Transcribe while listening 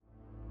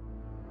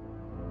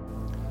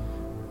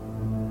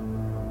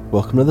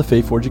Welcome to the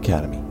Faeforge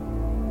Academy,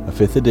 a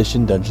 5th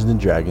edition Dungeons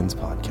 & Dragons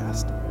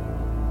podcast.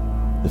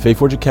 The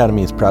Faeforge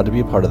Academy is proud to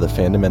be a part of the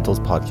Fundamentals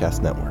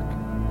Podcast Network.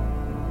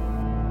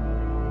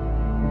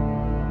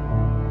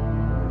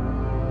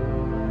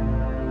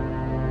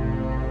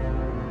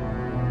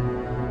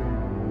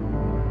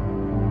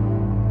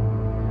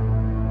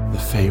 The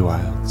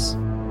Feywilds,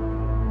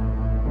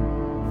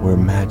 where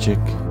magic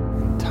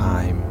and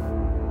time,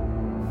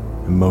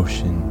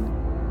 emotion,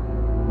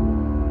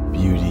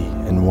 beauty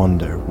and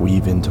wonder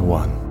weave into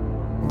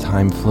one.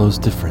 Time flows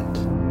different,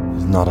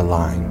 is not a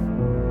line.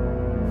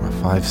 Our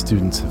 5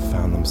 students have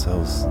found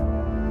themselves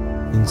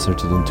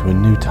inserted into a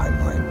new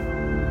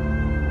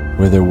timeline,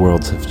 where their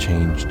worlds have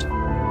changed.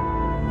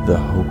 The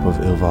hope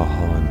of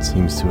Ilvalhalla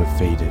seems to have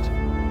faded.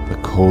 The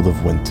cold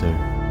of winter,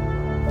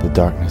 the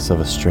darkness of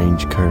a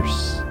strange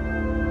curse,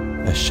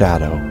 a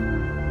shadow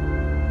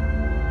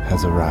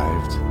has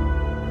arrived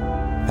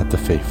at the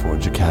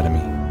Faeforge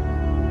Academy.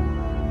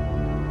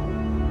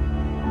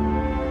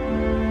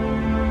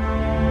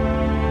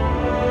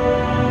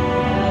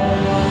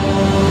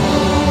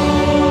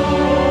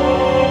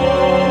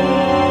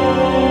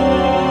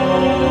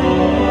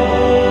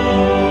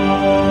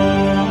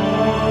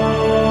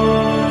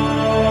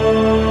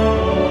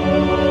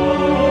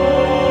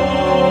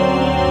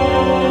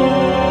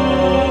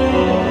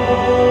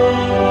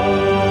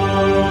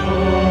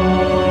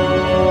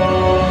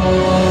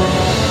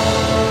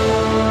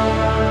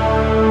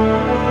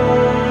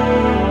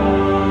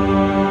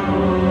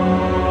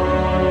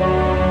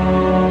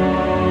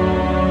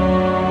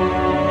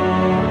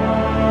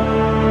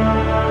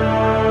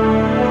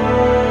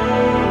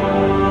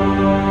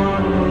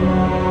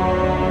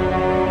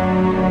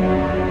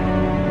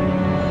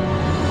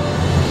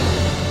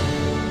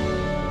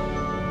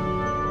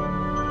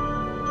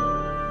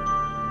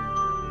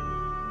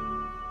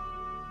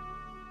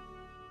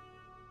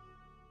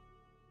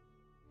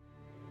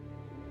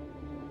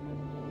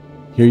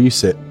 Here you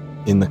sit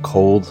in the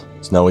cold,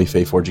 snowy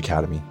Faeforge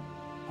Academy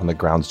on the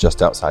grounds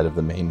just outside of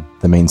the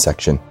main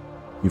section.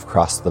 You've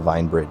crossed the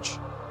Vine Bridge.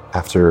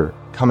 After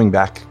coming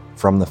back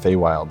from the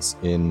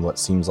Feywilds in what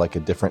seems like a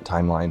different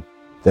timeline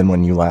than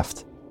when you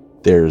left,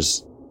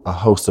 there's a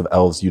host of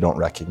elves you don't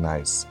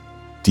recognize.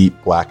 Deep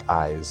black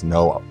eyes,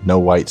 no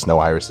whites, no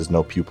irises,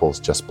 no pupils,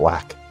 just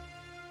black.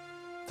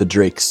 The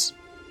drakes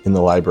in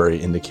the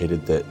library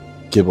indicated that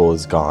Gibble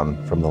is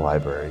gone from the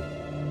library.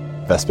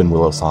 Vespin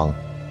Willowsong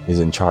is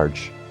in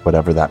charge,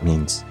 whatever that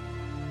means.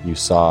 You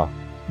saw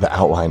the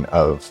outline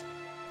of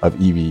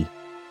Evie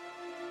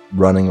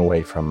running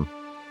away from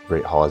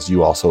Great Hall as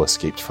you also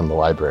escaped from the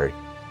library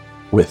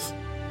with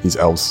these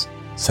elves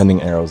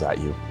sending arrows at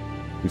you.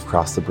 You've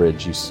crossed the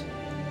bridge.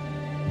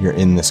 You're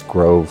in this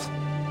grove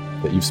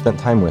that you've spent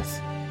time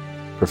with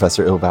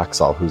Professor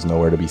Ilvaxol, who's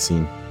nowhere to be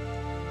seen.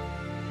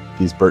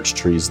 These birch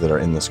trees that are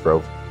in this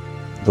grove,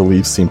 the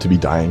leaves seem to be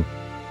dying.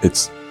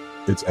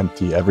 It's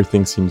empty.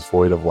 Everything seems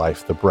void of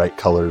life. The bright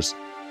colors,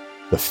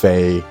 the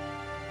Fae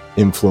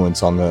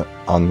influence on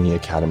the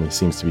academy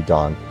seems to be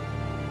gone,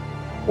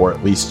 or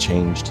at least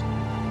changed.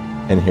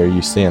 And here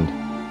you stand.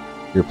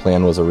 Your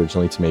plan was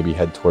originally to maybe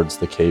head towards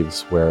the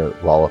caves where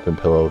Wallop and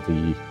Pillow,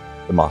 the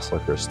Moss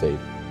Lurkers, stayed.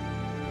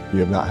 You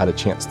have not had a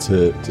chance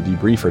to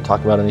debrief or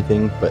talk about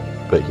anything, but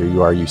here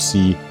you are. You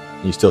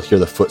still hear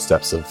the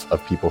footsteps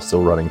of people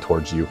still running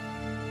towards you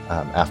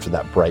after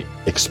that bright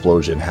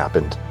explosion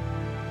happened.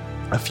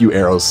 A few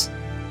arrows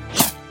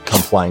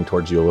come flying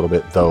towards you a little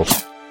bit, though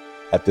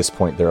at this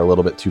point they're a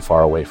little bit too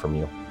far away from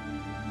you.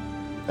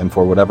 And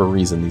for whatever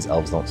reason, these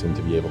elves don't seem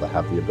to be able to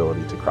have the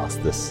ability to cross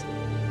this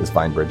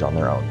vine bridge on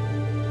their own.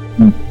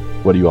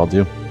 What do you all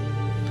do?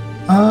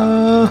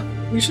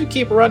 We should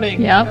keep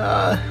running.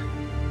 Yeah.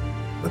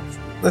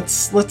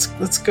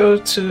 Let's go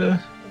to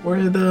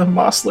where the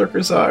Moss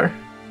Lurkers are.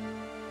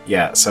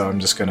 Yeah, so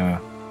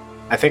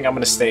I think I'm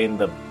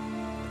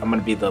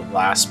gonna be the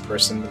last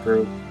person in the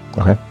group.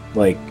 Okay.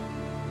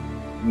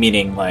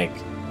 Meaning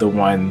the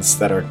ones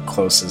that are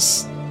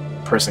closest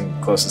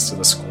to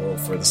the school,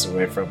 furthest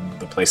away from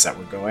the place that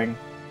we're going,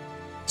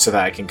 so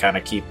that I can kind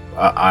of keep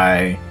an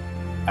eye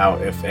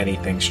out if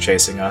anything's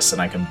chasing us,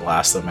 and I can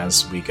blast them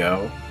as we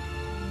go.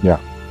 Yeah.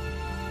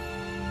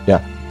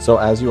 So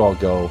as you all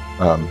go,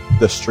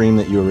 the stream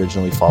that you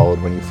originally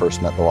followed when you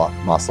first met the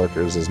Moss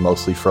Lurkers is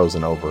mostly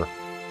frozen over.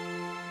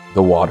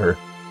 The water,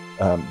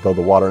 though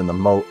the water in the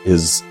moat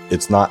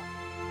it's not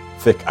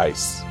thick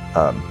ice.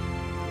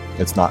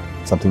 It's not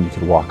something you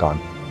could walk on.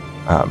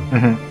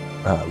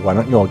 Why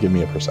don't you all give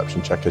me a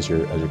perception check as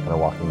you're kind of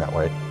walking that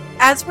way?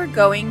 As we're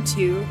going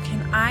to,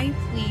 can I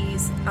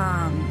please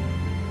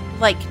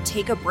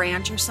take a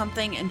branch or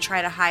something and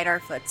try to hide our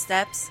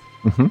footsteps?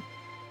 Mm-hmm.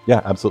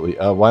 Yeah, absolutely.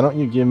 Why don't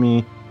you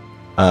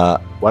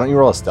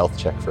roll a stealth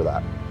check for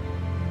that,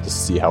 just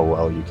to see how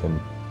well you can.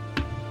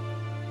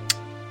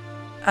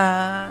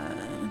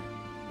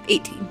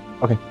 18.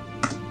 Okay.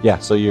 Yeah,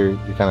 so you're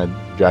kind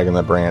of dragging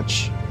the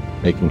branch,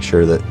 making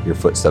sure that your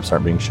footsteps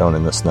aren't being shown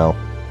in the snow.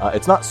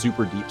 It's not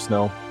super deep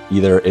snow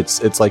either.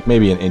 It's like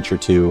maybe an inch or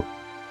two,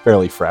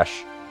 fairly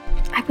fresh.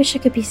 I wish I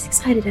could be as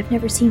excited. I've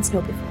never seen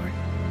snow before.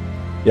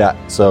 Yeah,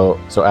 so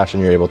Ashton,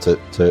 you're able to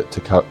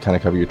kind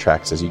of cover your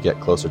tracks as you get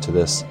closer to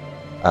this.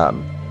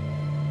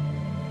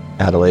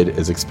 Adelaide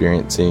is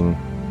experiencing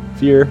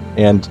fear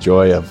and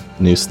joy of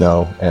new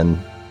snow and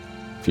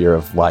fear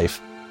of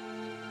life.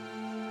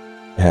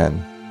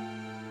 And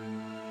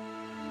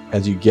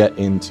as you get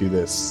into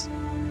this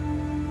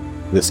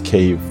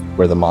cave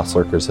where the moss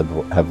lurkers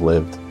have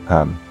lived,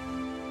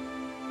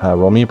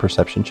 roll me a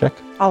perception check.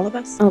 All of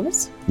us? All of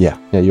us? Yeah,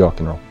 you all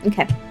can roll.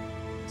 Okay.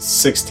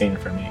 16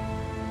 for me.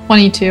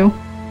 22.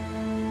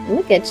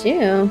 Look at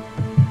you.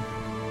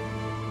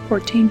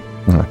 14.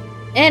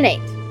 And 8.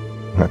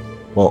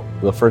 Well,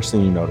 the first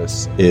thing you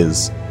notice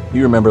is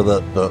you remember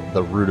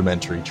the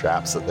rudimentary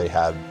traps that they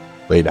had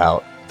laid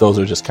out. Those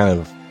are just kind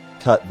of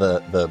cut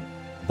the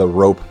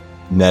rope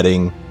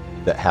netting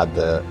that had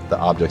the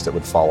objects that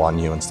would fall on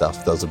you and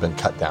stuff. Those have been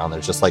cut down.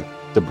 There's just like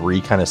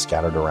debris kind of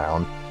scattered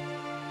around.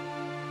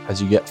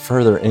 As you get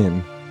further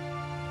in,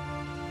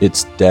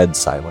 it's dead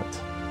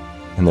silent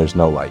and there's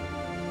no light.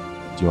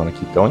 Do you want to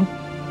keep going?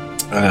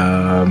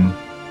 I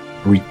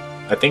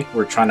think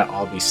we're trying to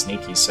all be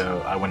sneaky,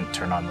 so I wouldn't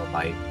turn on the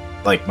light,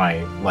 like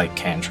my light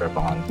cantrip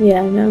on.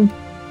 Yeah, I know.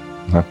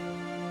 Huh.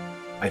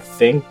 I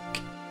think,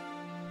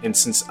 and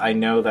since I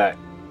know that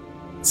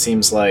it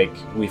seems like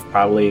we've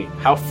probably...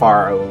 How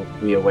far are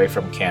we away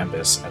from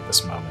campus at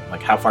this moment?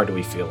 Like, how far do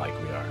we feel like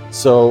we are?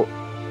 So,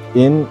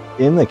 in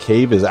the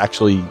cave is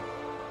actually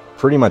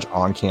pretty much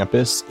on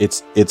campus.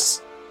 It's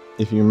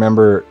if you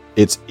remember,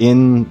 it's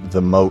in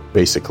the moat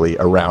basically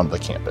around the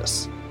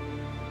campus.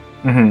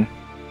 Mm-hmm.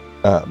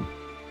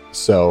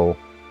 So,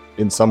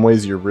 in some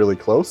ways, you're really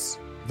close,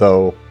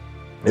 though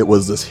it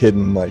was this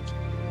hidden like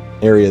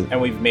area. And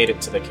we've made it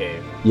to the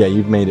cave. Yeah,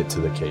 you've made it to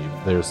the cave.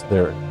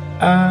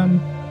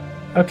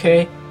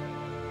 Okay.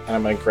 And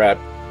I'm gonna grab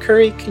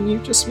Curry. Can you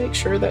just make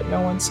sure that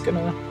no one's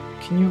gonna?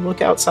 Can you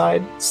look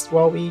outside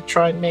while we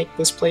try and make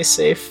this place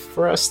safe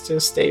for us to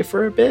stay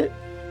for a bit?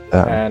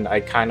 And I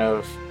kind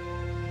of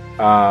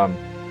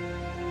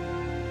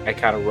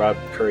rub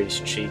Curry's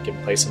cheek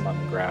and place him on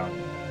the ground,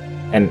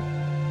 and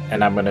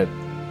I'm gonna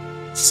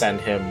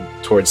send him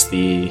towards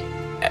the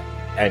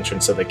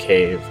entrance of the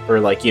cave, or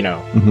the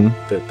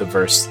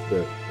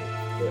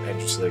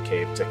entrance of the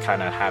cave, to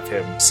kind of have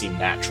him seem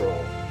natural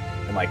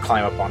and like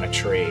climb up on a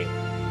tree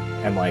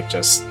and like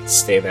just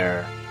stay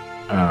there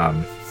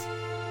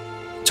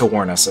to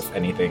warn us if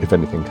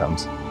anything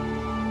comes.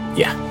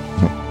 Yeah.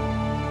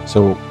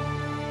 So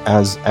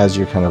as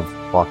you're kind of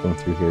walking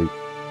through here,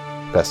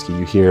 Besky,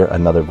 you hear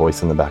another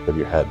voice in the back of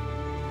your head,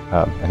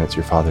 and it's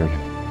your father again.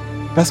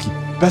 Besky,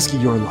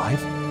 you're alive?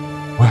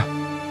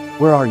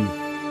 Where are you?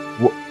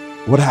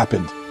 What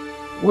happened?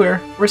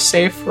 We're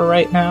safe for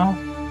right now.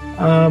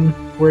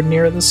 We're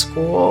near the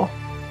school,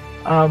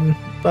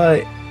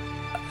 but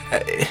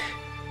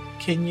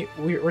can you?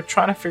 We're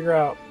trying to figure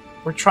out.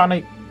 We're trying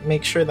to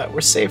make sure that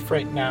we're safe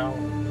right now.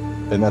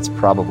 And that's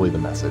probably the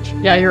message.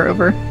 Yeah, you're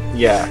over.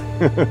 Yeah.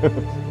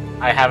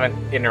 I haven't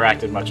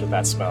interacted much with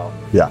that spell.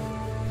 Yeah.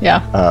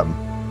 Yeah.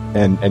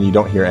 And you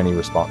don't hear any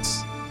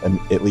response, and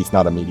at least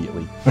not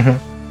immediately. Mm-hmm.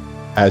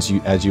 As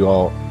you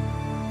all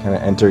kind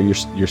of enter,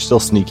 you're still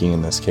sneaking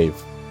in this cave,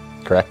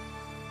 correct?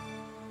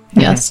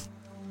 Yes.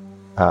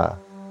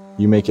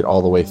 You make it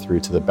all the way through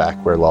to the back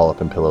where Lollop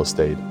and Pillow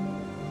stayed.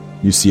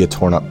 You see a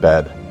torn up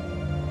bed.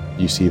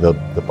 You see the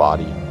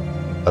body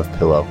of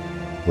Pillow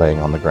laying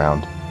on the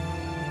ground,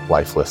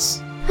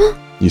 lifeless.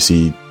 You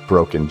see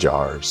broken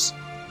jars,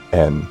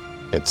 and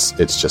it's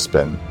just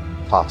been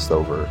tossed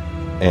over,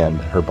 and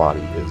her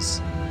body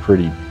is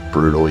pretty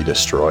brutally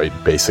destroyed,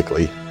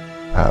 basically.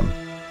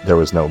 There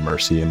was no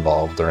mercy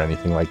involved or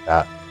anything like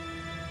that.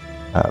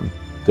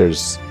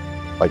 There's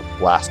like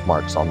blast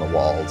marks on the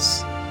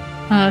walls.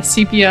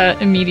 Sepia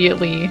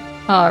immediately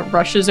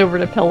rushes over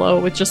to Pillow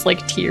with just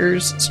like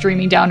tears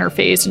streaming down her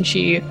face, and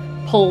she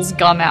pulls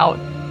gum out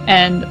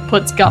and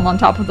puts gum on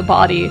top of the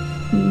body,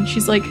 and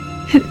she's like,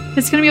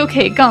 "It's gonna be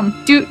okay, Gum.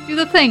 Do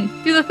the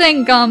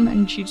thing, Gum."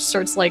 And she just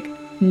starts like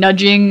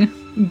nudging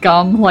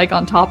Gum like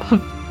on top of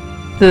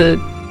the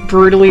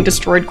brutally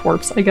destroyed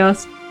corpse, I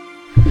guess.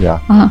 Yeah.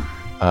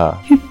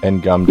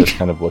 And Gum just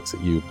kind of looks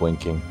at you,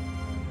 blinking,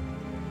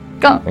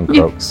 Gum, and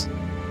croaks.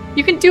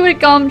 You can do it,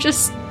 Gum.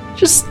 Just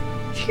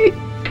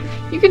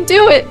you can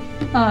do it.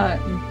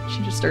 And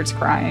she just starts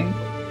crying.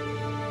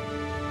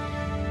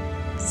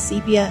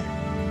 Sepia,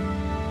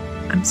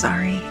 I'm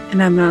sorry,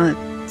 and I'm gonna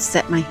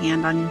set my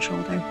hand on your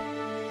shoulder.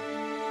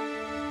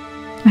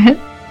 I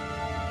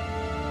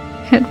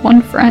had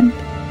one friend.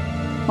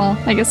 Well,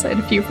 I guess I had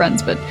a few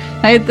friends, but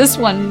I had this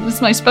one. This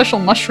is my special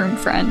mushroom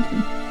friend.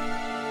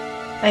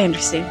 I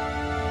understand.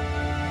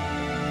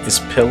 Is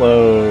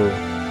Pillow...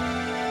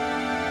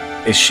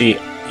 Is she...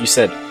 You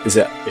said... Is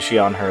she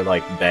on her,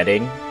 like,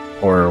 bedding?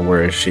 Or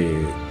where is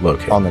she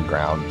located? On the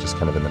ground, just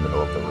kind of in the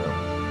middle of the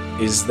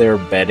room. Is there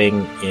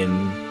bedding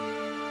in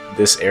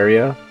this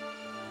area?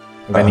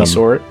 Of any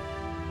sort?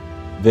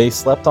 They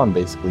slept on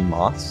basically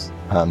moss.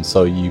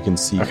 So you can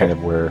see kind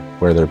of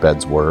where their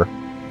beds were.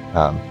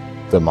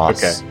 The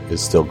moss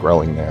is still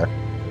growing there.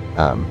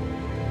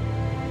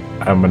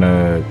 I'm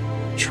gonna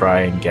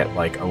try and get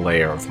like a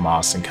layer of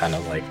moss and kind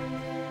of like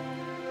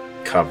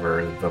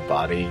cover the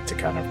body to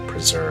kind of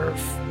preserve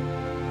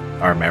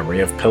our memory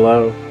of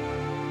Pillow.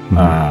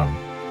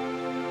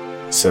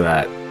 So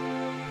that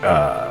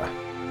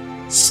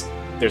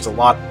there's a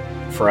lot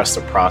for us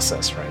to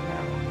process right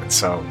now. And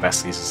so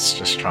Beskie's is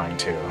just trying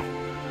to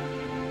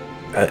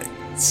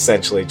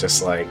essentially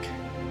just like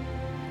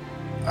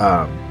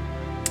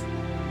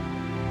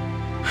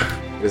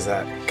is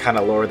that kind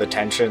of lower the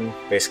tension,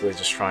 basically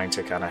just trying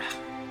to kind of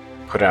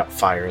put out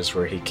fires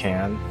where he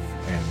can,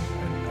 and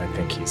I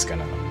think he's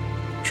gonna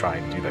try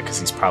and do that because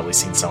he's probably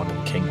seen someone in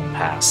the Kingdom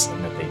Pass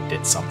and that they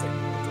did something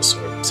with the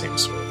sword, same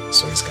sword,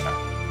 so he's gonna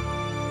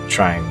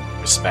try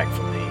and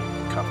respectfully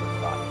cover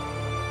the body.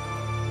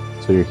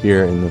 So you're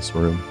here in this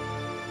room,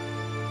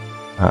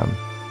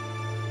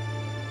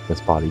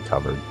 this body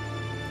covered.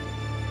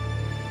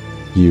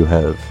 You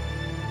have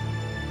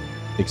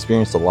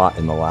experienced a lot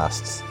in the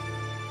last,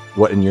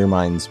 what in your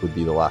minds would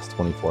be the last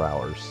 24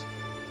 hours.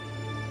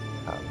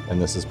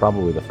 And this is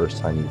probably the first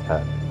time you've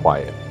had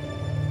quiet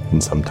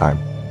in some time.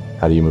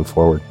 How do you move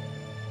forward?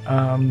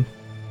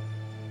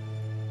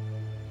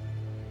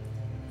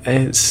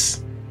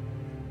 Is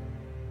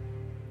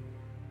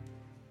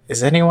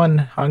anyone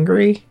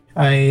hungry?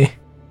 I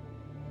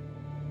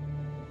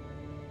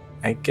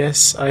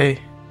guess we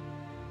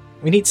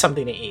need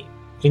something to eat.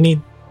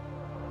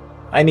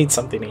 I need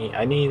something to eat.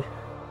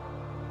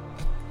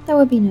 That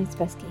would be nice,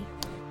 Besky.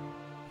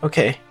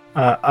 Okay.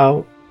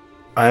 I'll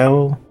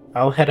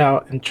head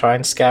out and try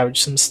and scavenge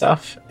some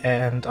stuff,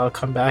 and I'll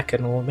come back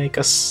and we'll make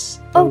us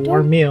a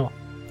warm meal.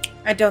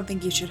 I don't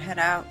think you should head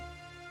out.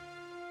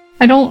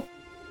 I don't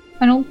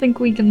think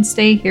we can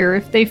stay here.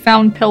 If they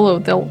found Pillow,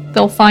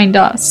 they'll find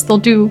us. They'll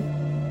do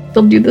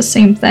the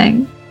same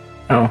thing.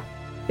 Oh.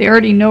 They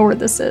already know where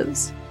this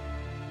is.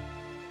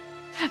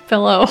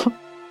 Pillow.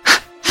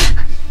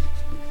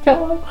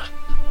 Pillow.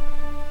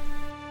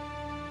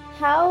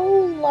 How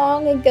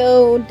long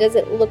ago does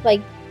it look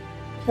like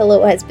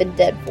Pillow has been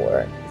dead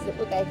for? Does it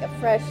look like a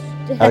fresh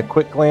At a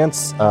quick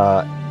glance,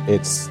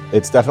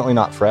 it's definitely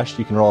not fresh.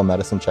 You can roll a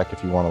medicine check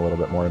if you want a little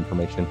bit more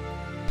information.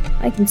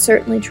 I can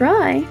certainly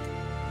try.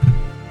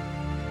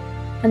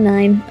 A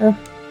 9. Ugh.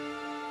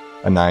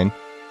 A 9.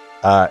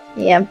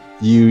 Yeah.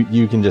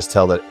 You can just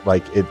tell that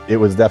like it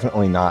was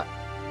definitely not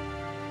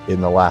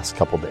in the last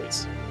couple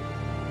days.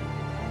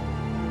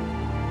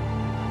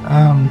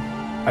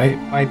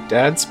 My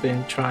dad's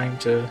been trying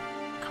to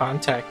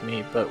contact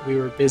me, but we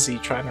were busy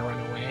trying to run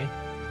away.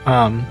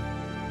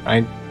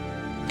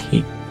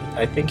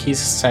 I think he's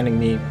sending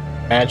me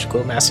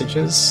magical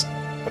messages,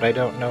 but I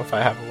don't know if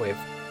I have a way of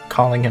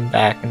calling him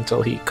back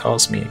until he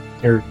calls me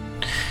or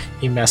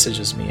he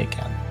messages me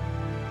again.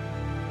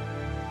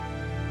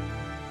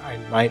 I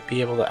might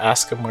be able to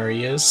ask him where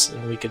he is,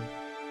 and we could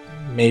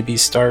maybe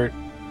start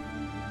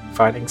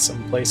finding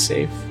some place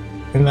safe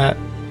in that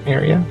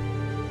area.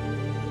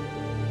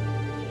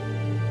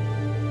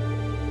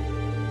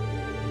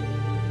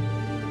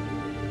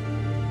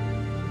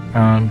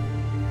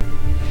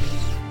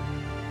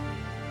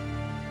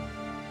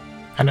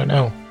 I don't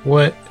know.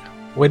 What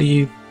do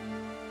you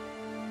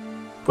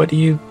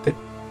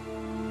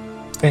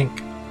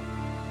think?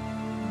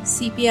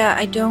 Sepia,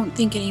 I don't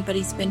think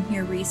anybody's been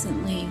here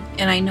recently,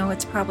 and I know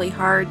it's probably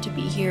hard to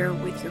be here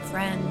with your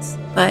friends,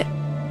 but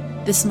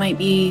this might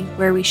be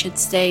where we should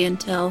stay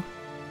until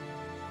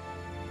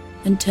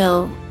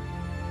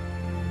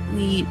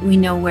we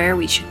know where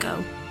we should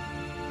go.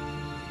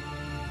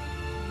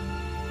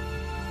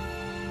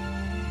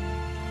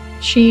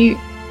 She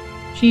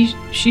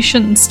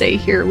shouldn't stay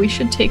here. We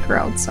should take her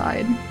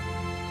outside.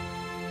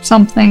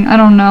 Something. I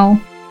don't know.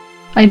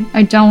 I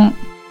don't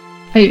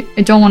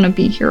want to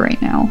be here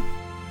right now.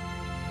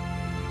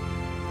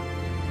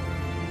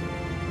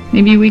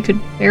 Maybe we could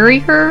bury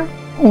her,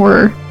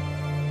 or...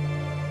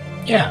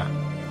 Yeah,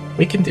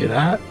 we can do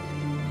that.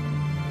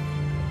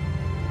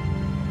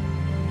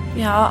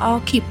 Yeah,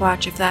 I'll keep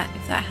watch if that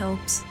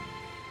helps.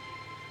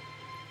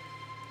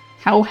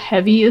 How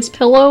heavy is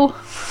Pillow?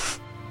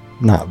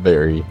 Not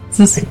very. Is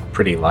this...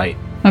 Pretty light.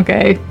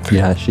 Okay.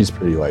 Yeah, she's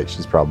pretty light.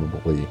 She's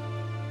probably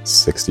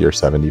 60 or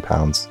 70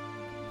 pounds.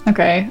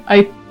 Okay.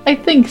 I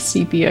think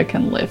Sepia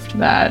can lift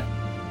that.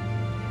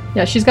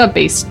 Yeah, she's got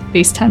base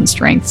 10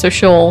 strength, so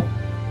she'll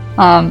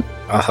I'll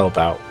help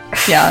out.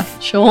 yeah,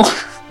 she'll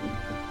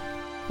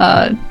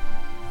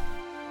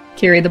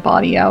carry the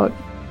body out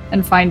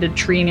and find a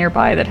tree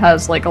nearby that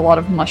has like a lot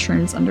of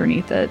mushrooms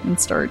underneath it and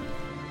start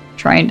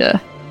trying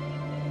to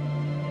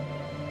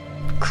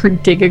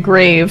dig a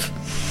grave.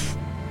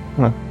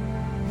 Huh.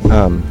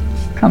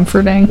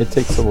 Comforting. It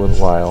takes a little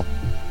while.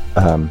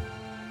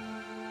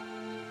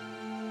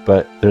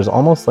 But there's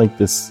almost like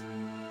this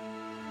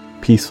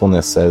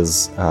peacefulness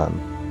as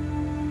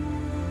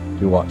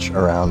you watch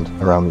around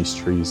these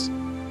trees.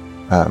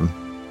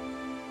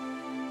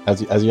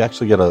 As you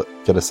actually get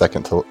a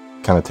second to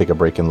kind of take a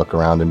break and look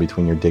around in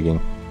between your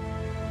digging,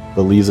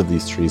 the leaves of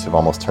these trees have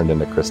almost turned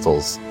into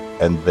crystals,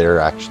 and they're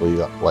actually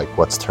like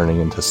what's turning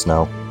into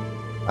snow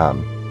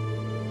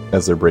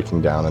as they're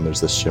breaking down, and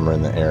there's this shimmer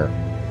in the air.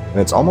 And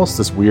it's almost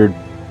this weird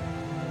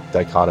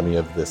dichotomy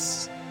of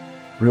this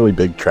really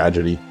big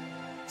tragedy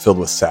filled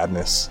with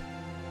sadness,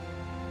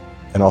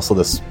 and also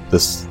this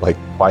like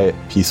quiet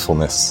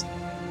peacefulness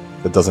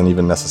that doesn't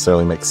even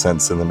necessarily make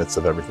sense in the midst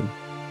of everything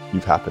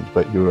you've happened.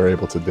 But you were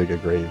able to dig a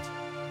grave.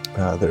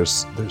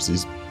 There's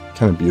these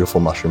kind of beautiful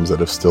mushrooms that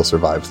have still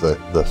survived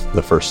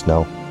the first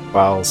snow.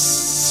 While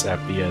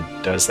Sepia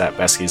does that,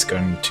 Besky's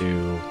going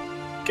to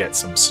get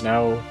some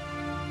snow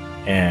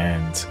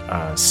and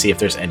see if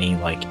there's any,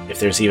 like, if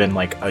there's even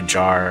like a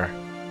jar,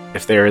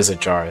 if there is a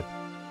jar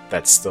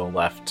that's still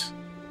left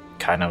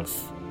kind of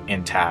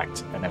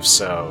intact, and if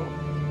so,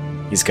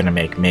 he's gonna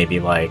make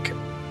maybe like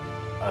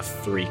a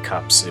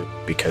 3-cup soup,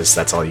 because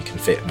that's all you can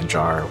fit in a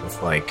jar,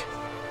 with like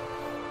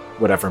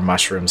whatever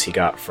mushrooms he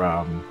got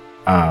from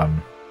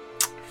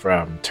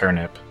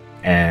Turnip,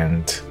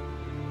 and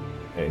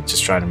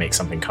just trying to make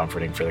something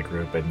comforting for the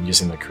group, and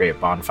using the create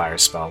bonfire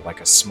spell,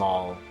 like a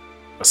small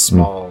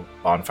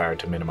bonfire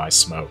to minimize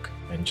smoke,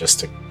 and just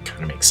to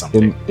kind of make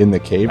something In the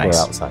cave nice.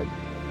 Or outside?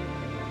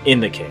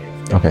 In the cave.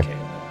 In Okay. the cave.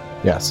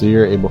 Yeah. So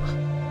you're able,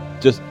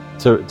 just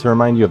to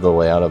remind you of the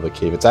layout of the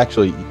cave, it's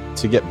actually,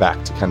 to get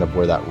back to kind of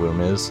where that room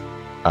is,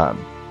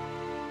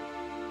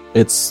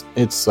 it's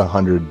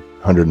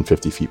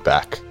 150 feet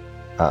back,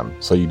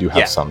 so you do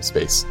have some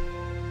space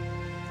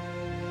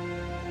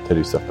to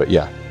do stuff. But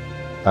yeah,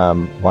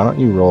 why don't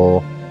you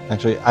roll?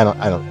 Actually, I don't.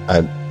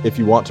 If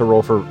you want to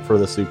roll for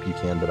the soup, you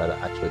can, but I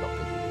actually don't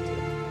think you need to.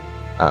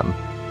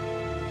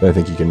 But I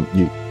think you can.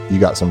 You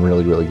got some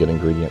really, really good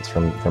ingredients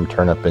from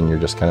Turnip, and you're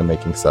just kind of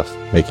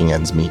making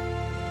ends meet.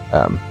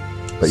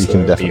 But you So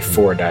can it'd definitely be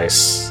 4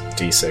 dice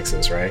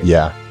d6s, right?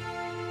 Yeah.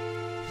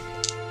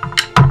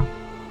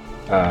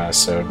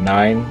 So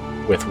 9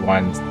 with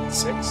 1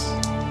 6,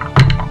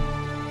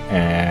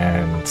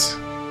 and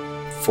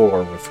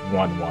 4 with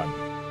 1 1.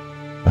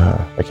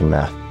 I can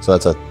math. So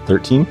that's a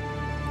 13.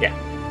 Yeah.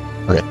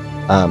 Okay.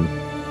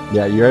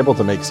 Yeah, you're able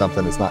to make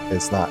something. It's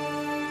not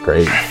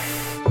great,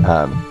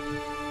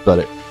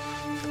 but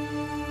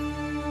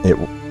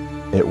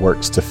it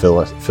works to fill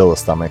a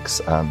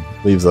stomachs.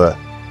 Leaves a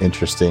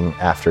interesting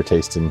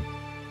aftertaste in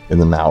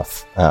the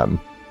mouth.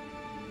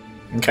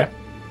 Okay.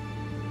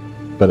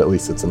 But at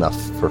least it's enough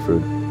for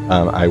food.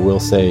 I will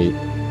say,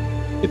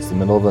 it's the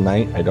middle of the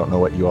night. I don't know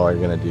what you all are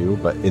going to do,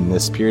 but in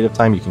this period of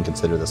time, you can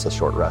consider this a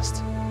short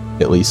rest,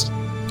 at least.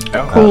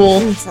 Oh,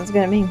 Cool. Sounds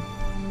good to me.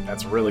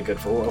 that's really good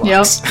for warlocks.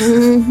 Yep.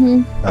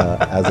 Mm-hmm.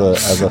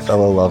 As a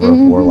fellow lover of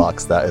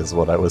warlocks, that is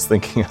what I was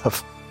thinking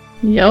of.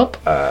 Yep.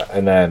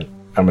 And then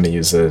I'm going to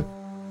use a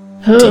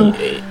Ugh.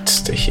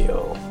 d8 to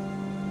heal.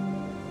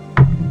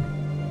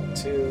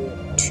 2.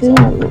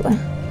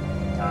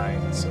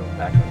 9, so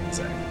back on the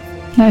Zach.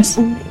 Nice.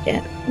 I'm gonna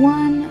get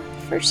 1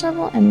 first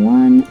level and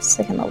 1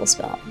 second level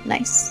spell.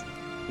 Nice.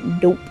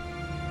 Dope.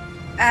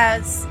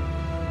 As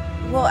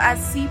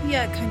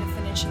Sepia kind of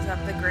finishes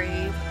up the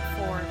grave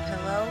for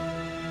Pillow,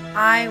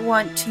 I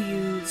want to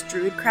use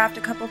Druidcraft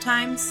a couple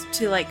times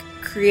to like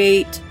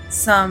create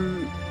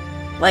some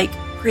like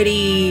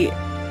pretty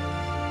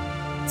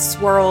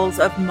swirls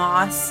of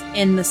moss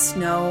in the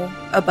snow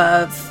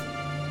above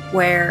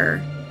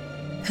where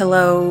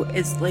Pillow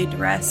is laid to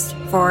rest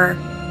to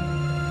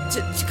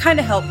kind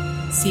of help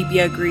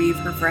Sepia grieve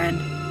her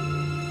friend.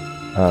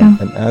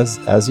 And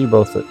as you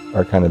both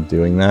are kind of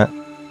doing that,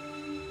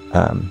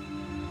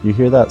 you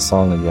hear that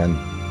song again,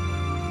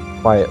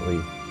 quietly.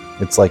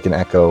 It's like an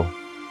echo,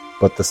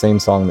 but the same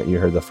song that you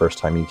heard the first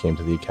time you came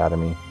to the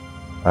academy.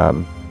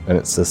 And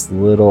it's this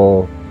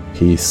little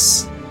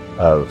piece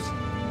of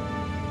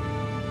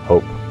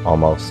hope,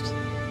 almost.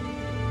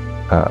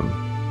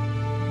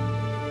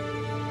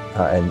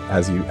 And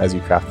as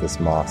you craft this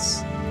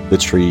moss, the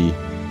tree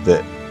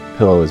that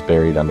Pillow is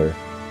buried under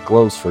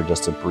glows for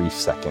just a brief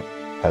second,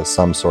 as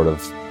some sort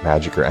of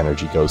magic or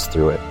energy goes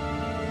through it,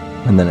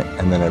 and then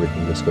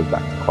everything just goes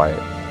back to quiet.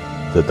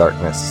 The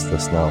darkness, the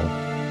snow,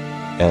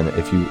 and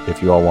if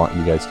you all want,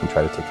 you guys can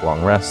try to take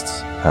long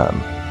rests.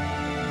 You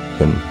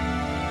can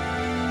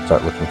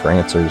start looking for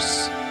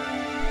answers.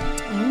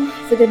 Well,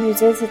 the good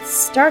news is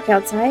it's dark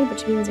outside,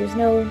 which means there's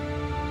no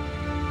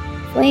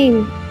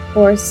flame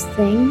horse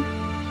thing.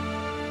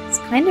 It's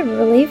kind of a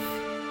relief.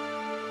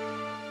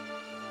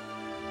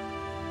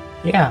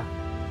 Yeah.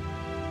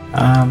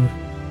 I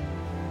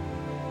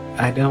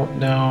don't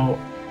know.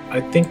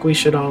 I think we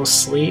should all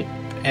sleep,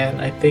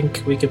 and I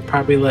think we could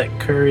probably let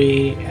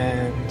Curry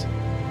and...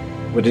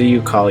 What do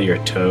you call your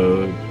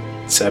toad,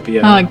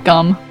 Sepia?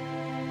 Gum.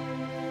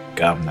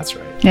 Gum, that's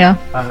right. Yeah.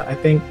 I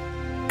think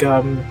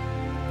Gum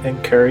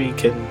and Curry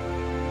can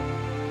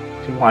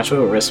watch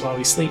over us while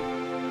we sleep.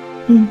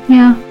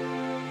 Yeah.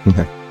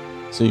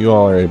 So you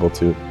all are able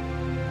to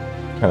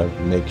kind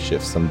of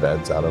makeshift some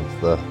beds out of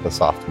the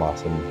soft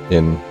moss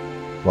in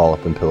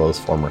Lollop and Pillow's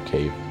former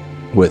cave,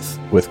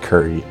 with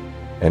Curry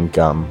and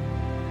Gum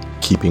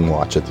keeping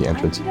watch at the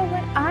entrance. You know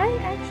what?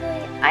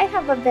 I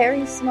have a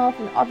very small,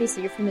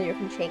 obviously you're familiar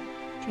from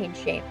Change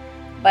Shape,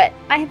 but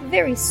I have a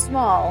very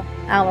small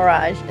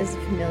Almirage as a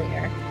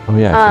familiar. Oh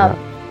yeah. I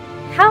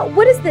forgot.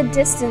 What is the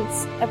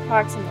distance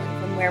approximately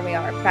from from where we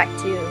are back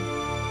to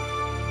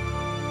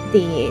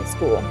the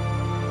school?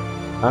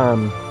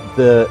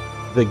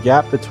 The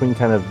gap between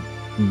kind of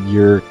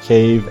your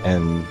cave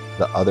and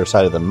the other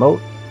side of the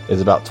moat is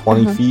about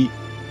 20 feet.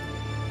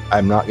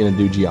 I'm not going to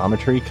do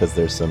geometry because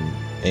there's some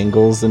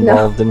angles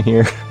involved in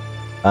here.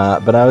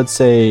 But I would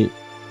say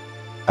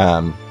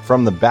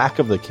from the back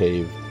of the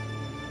cave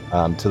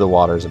to the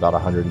water is about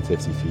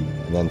 150 feet.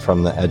 And then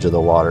from the edge of the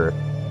water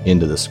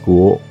into the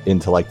school,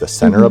 into like the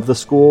center of the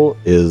school,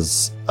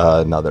 is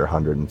another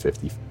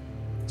 150 feet.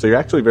 So you're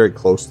actually very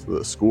close to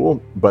the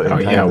school, but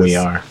we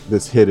are.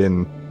 This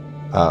hidden,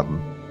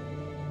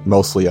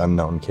 mostly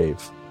unknown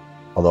cave.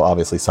 Although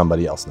obviously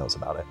somebody else knows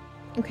about it.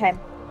 Okay.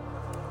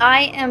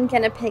 I am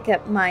gonna pick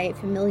up my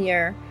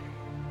familiar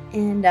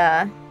and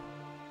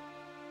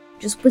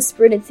just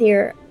whisper in its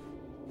ear,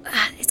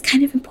 it's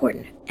kind of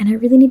important, and I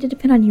really need to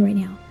depend on you right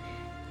now.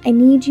 I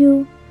need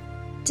you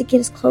to get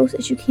as close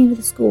as you can to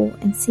the school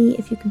and see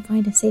if you can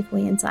find a safe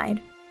way inside.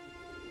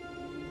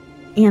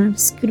 And I'm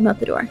scoot him out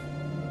the door.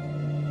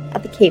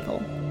 At the cave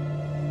hole.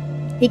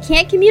 He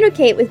can't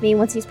communicate with me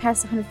once he's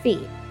past 100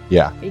 feet.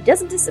 Yeah. But he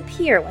doesn't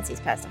disappear once he's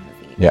past 100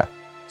 feet. Yeah.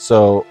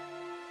 So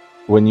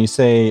when you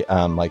say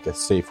like a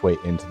safe way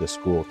into the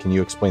school, can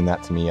you explain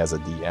that to me as a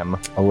DM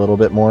a little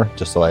bit more,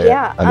 just so I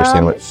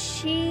understand what?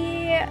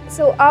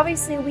 So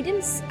obviously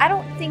I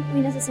don't think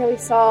we necessarily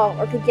saw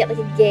or could get like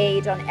a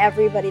gauge on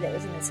everybody that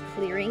was in this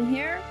clearing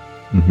here.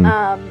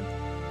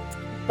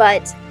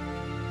 But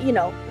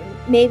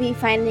maybe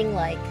finding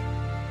like,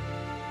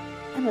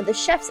 I don't know, the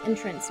chef's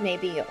entrance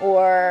maybe,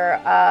 or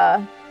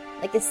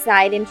like a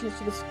side entrance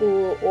to the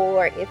school,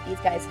 or if these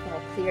guys have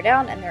all cleared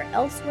out and they're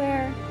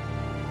elsewhere.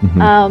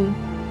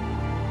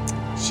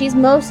 She's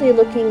mostly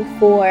looking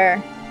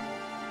for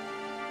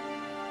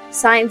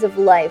signs of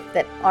life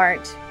that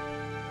aren't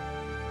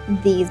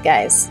these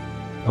guys.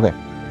 Okay.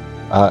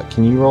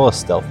 Can you roll a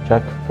stealth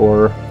check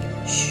for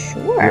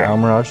your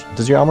Almirage?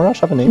 Does your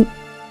Almirage have a name?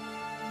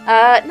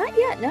 Not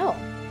yet, no.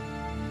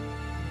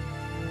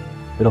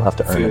 It'll have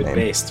to earn a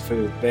name. Food-based.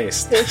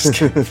 Food-based.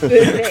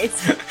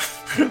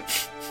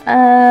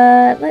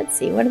 Let's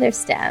see, what are their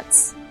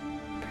stats?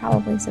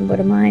 Probably similar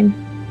to mine.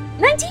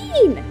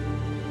 19!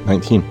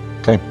 19,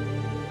 okay.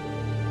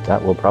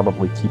 That will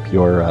probably keep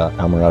your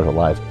Almirage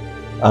alive.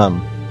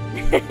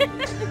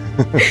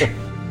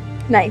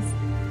 Nice.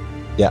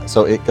 Yeah,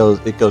 so it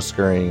goes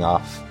scurrying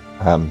off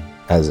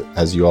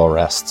as you all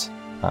rest,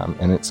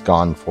 and it's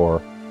gone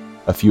for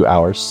a few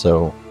hours.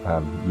 So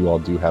you all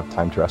do have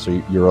time to rest. So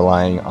you're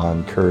relying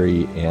on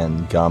Curry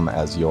and Gum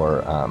as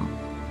your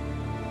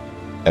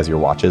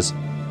watches.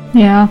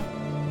 Yeah,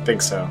 I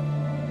think so.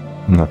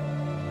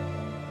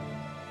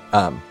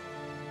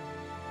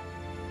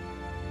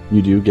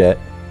 You do get,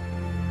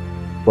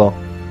 well,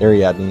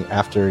 Ariadne,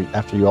 after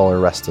you all are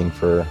resting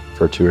for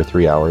 2 or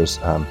 3 hours,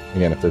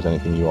 again, if there's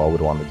anything you all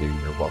would want to do,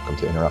 you're welcome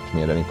to interrupt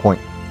me at any point.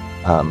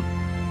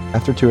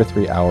 After 2 or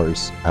 3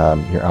 hours,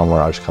 your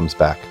Almirage comes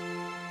back.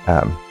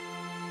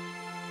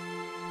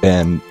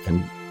 And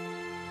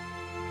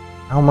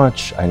how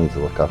much, I need to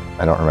look up,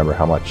 I don't remember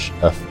how much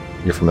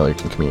your familiar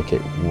can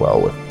communicate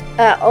well with.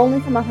 Only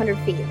from 100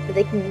 feet, but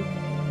they can,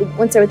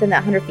 once they're within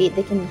that 100 feet,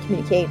 they can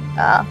communicate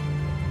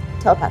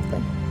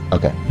telepathically.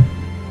 Okay.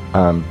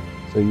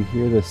 So you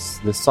hear this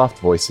soft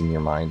voice in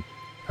your mind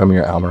from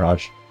your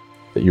Almirage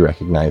that you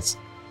recognize.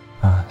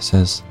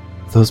 Says,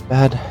 those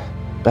bad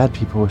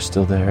people were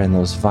still there, and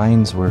those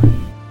vines were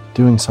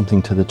doing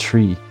something to the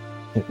tree.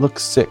 It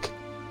looks sick,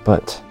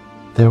 but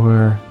there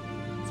were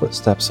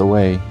footsteps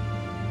away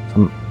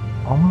from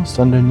almost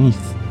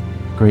underneath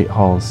Great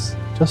Halls.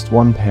 Just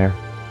one pair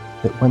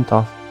that went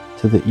off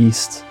to the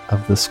east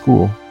of the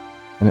school,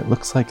 and it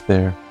looks like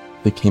they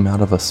came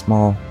out of a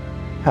small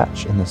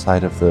hatch in the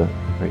side of the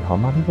Great Hall,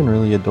 not even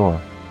really a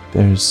door.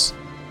 There's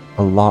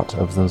a lot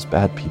of those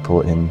bad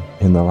people in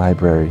the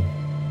library.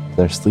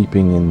 They're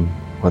sleeping in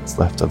what's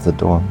left of the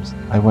dorms.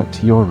 I went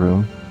to your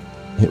room.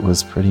 It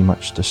was pretty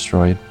much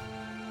destroyed.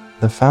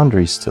 The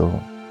foundry's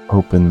still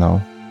open,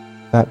 though.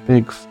 That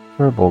big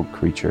furbolg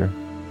creature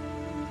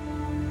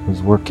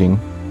was working.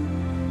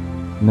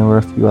 And there were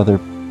a few other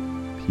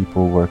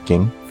people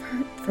working.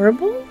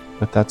 Furbolg?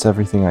 But that's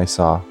everything I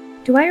saw.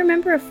 Do I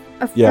remember a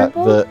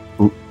Furbolg?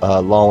 Yeah,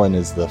 Lawlin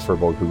is the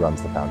Furbolg who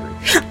runs the foundry.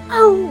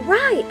 Oh,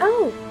 right.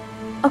 Oh.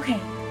 Okay.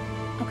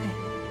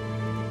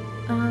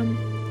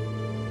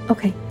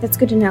 Okay, that's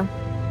good to know.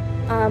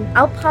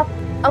 I'll pop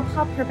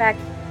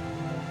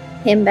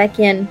him back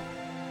in.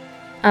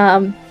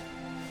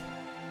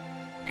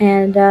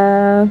 And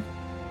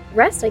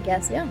rest, I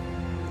guess, yeah.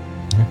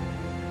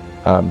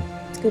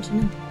 It's good to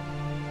know.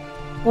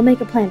 We'll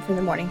make a plan for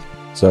the morning.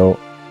 So,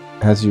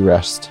 as you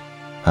rest,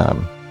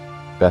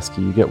 Besky,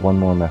 you get one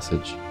more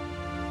message.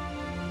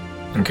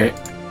 Okay.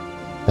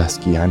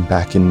 Besky, I'm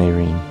back in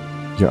Nairene.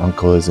 Your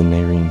uncle is in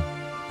Nairene,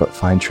 but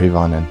find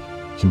Trayvonen.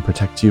 He can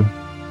protect you,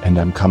 and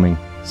I'm coming.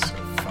 So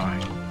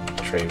find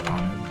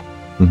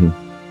Trayvonen.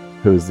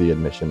 Who's the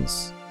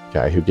admissions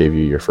guy who gave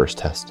you your first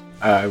test?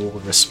 I will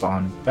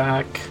respond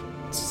back.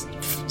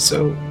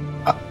 So,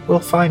 we'll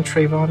find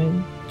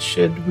Trayvonen.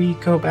 Should we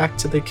go back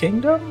to the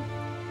kingdom?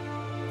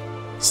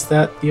 Is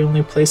that the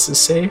only place is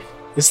safe?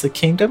 Is the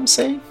kingdom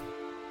safe?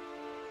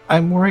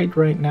 I'm worried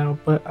right now,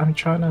 but I'm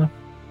trying to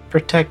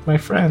protect my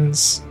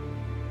friends.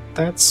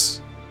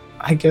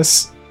 I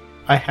guess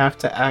I have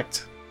to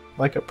act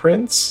like a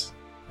prince.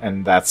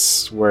 And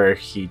that's where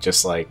he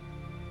just like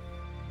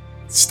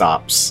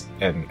stops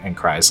and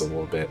cries a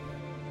little bit.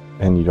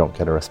 And you don't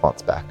get a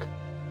response back.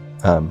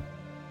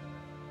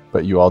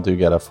 But you all do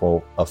get a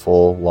full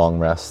long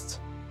rest.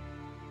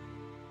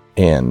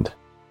 And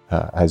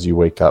as you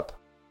wake up,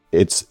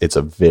 it's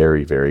a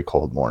very, very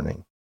cold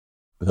morning.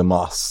 The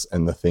moss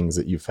and the things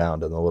that you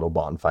found in the little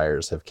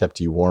bonfires have kept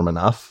you warm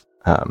enough,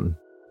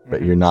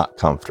 but you're not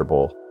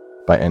comfortable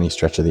by any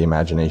stretch of the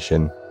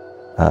imagination.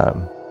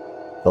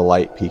 The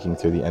light peeking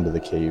through the end of the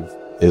cave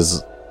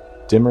is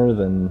dimmer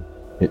than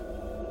it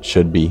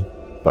should be,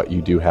 but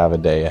you do have a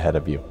day ahead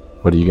of you.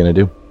 What are you going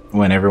to do?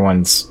 When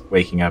everyone's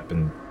waking up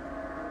and,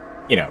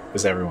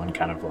 as everyone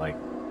kind of like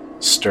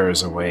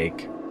stirs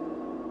awake,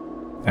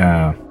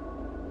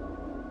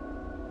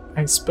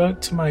 I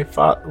spoke to my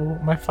father.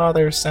 My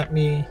father sent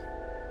me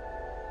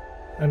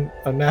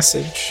a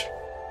message,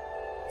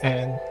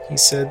 and he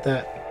said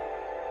that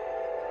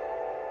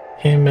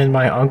him and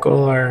my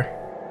uncle are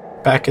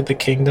back at the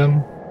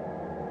kingdom,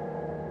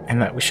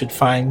 and that we should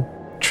find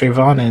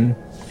Trevonin,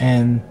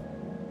 and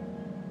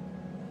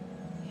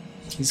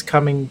he's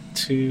coming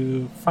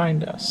to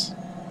find us.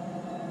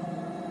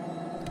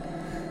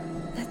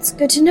 That's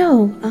good to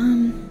know.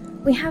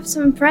 We have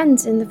some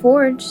friends in the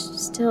forge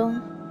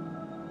still,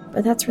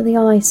 but that's really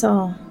all I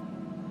saw.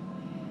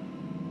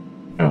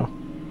 Oh.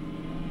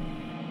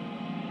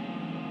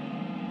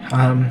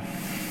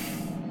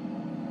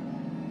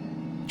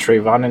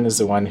 Trevonin is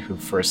the one who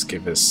first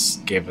gave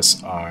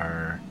us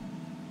our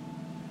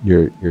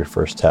Your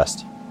first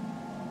test.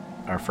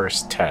 Our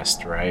first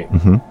test, right?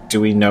 Mm-hmm.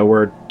 Do we know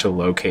where to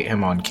locate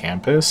him on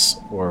campus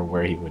or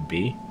where he would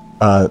be?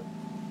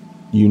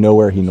 You know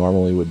where he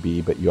normally would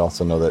be, but you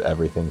also know that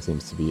everything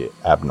seems to be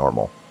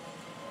abnormal.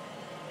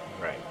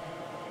 Right.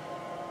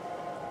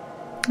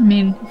 I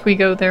mean, if we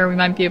go there, we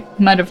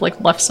might have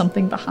like left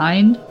something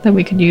behind that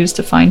we could use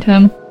to find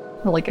him,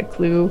 or like a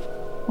clue,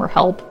 or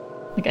help,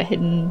 like a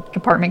hidden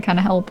compartment kind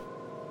of help.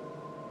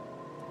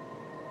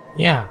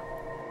 Yeah,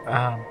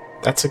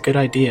 that's a good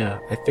idea.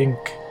 I think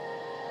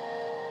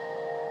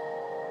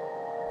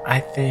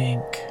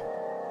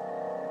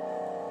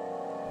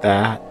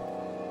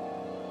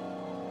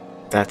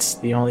that's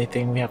the only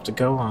thing we have to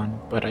go on,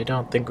 but I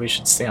don't think we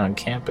should stay on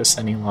campus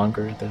any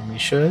longer than we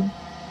should.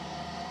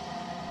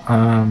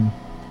 And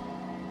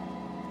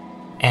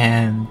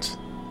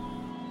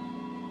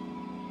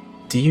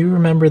do you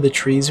remember the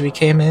trees we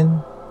came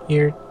in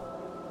here?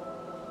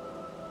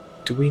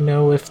 Do we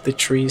know if the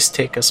trees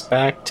take us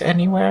back to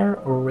anywhere,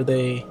 or were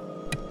they...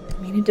 I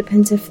mean, it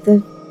depends if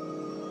the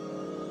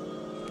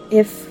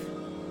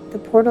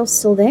portal's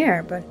still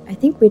there, but I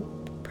think we'd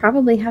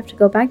probably have to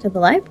go back to the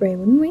library,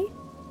 wouldn't we?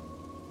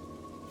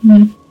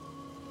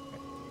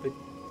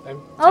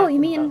 Oh, you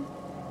mean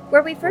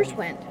where we first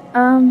went?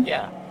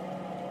 Yeah.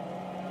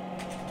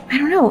 I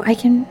don't know. I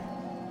don't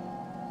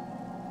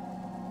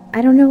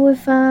know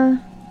if,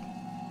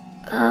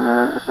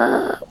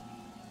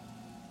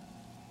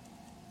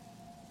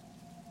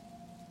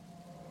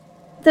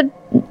 the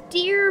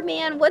deer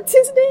man, what's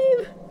his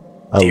name?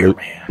 Deer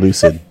man.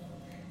 Lucid.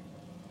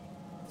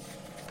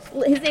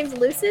 His name's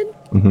Lucid?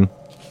 Mm-hmm.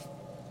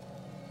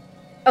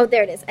 Oh,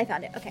 there it is. I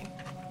found it. Okay.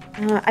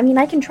 I mean,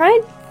 I can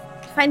try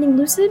finding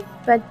Lucid,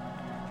 but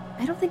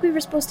I don't think we were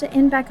supposed to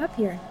end back up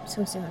here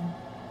so soon.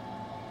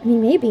 I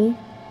mean, maybe.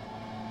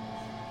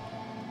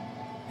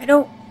 I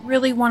don't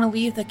really want to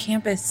leave the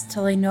campus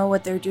till I know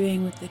what they're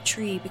doing with the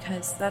tree,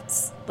 because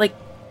that's, like,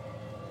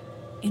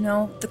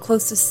 the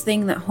closest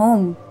thing that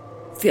home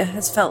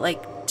has felt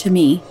like to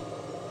me.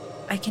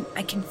 I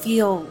can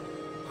feel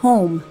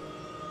home.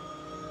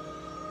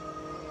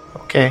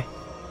 Okay.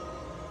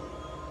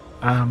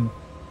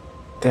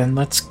 Then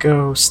let's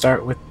go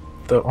start with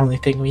the only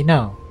thing we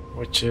know,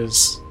 which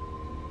is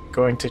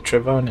going to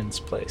Trevonin's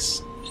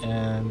place,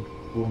 and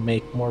we'll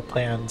make more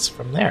plans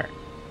from there.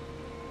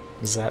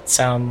 Does that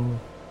sound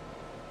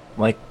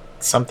like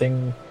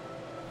something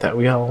that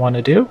we all want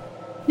to do?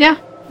 Yeah,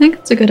 I think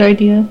it's a good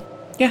idea.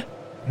 Yeah.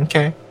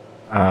 Okay.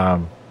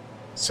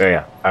 So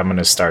yeah, I'm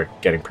gonna start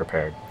getting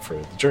prepared for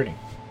the journey.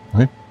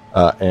 Okay.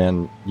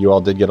 And you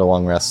all did get a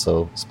long rest,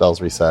 so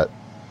spells reset,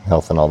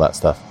 health and all that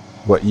stuff.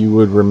 What you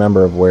would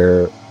remember of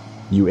where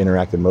you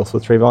interacted most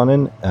with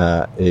Trevonin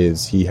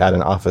is he had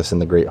an office in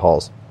the Great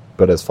Halls.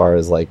 But as far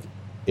as like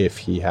if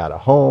he had a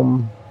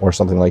home or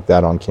something like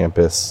that on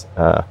campus,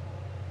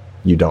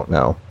 you don't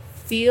know.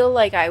 Feel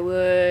like I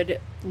would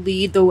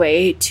lead the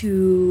way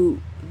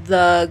to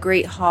the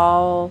Great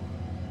Hall,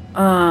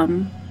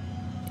 and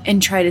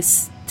try to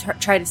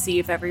see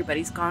if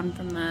everybody's gone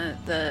from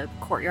the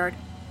courtyard.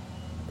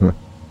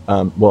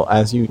 Well,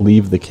 as you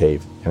leave the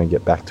cave, kind of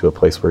get back to a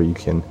place where you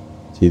can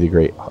see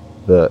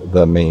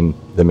the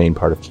main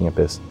part of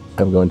campus,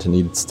 I'm going to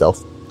need a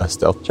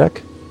stealth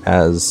check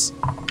as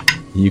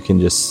you can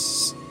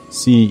just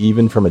see,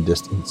 even from a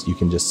distance, you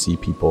can just see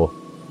people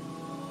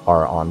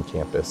are on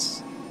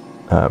campus.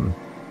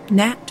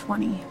 Nat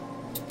 20.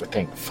 I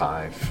think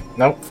 5.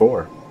 Nope,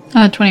 4.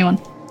 21.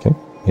 Okay.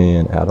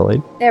 And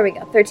Adelaide? There we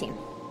go. 13.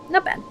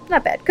 Not bad.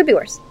 Not bad. Could be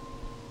worse.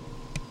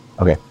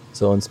 Okay.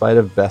 So in spite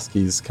of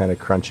Besky's kind of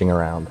crunching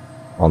around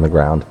on the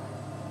ground,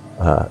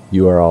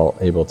 you are all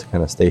able to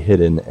kind of stay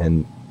hidden,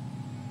 and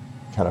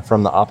kind of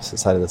from the opposite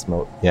side of this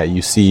moat,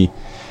 you see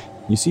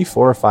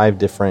 4 or 5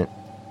 different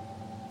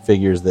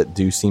figures that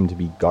do seem to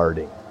be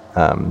guarding.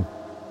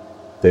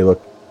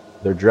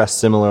 They're dressed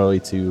similarly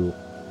to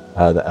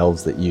the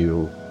elves that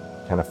you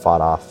kind of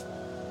fought off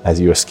as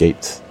you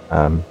escaped.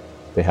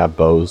 They have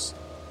bows,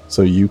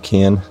 so you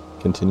can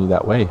continue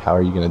that way. How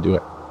are you going to do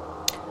it?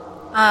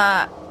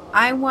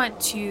 I want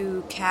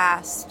to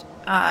cast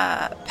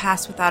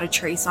Pass Without a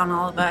Trace on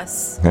all of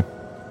us, Okay.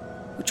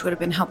 which would have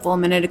been helpful a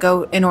minute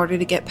ago in order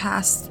to get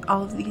past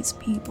all of these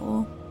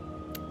people.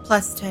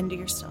 Plus 10 to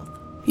your stealth.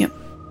 Yep.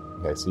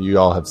 Okay, so you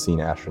all have seen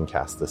Ashrin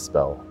cast this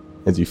spell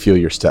as you feel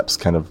your steps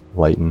kind of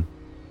lighten.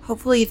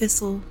 Hopefully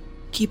this will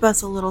keep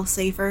us a little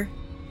safer.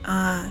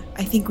 I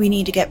think we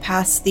need to get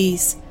past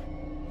these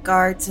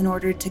guards in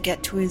order to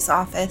get to his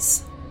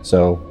office.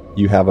 So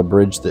you have a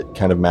bridge that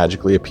kind of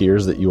magically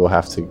appears that you will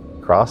have to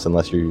cross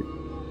unless you're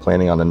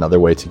planning on another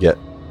way to get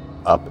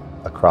up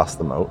across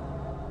the moat.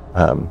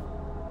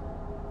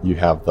 You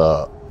have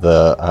the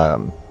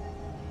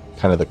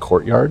kind of the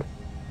courtyard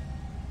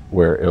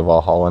where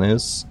Ilvalhallan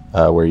is,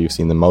 where you've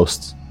seen the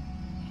most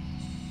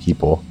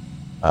people,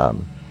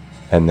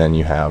 and then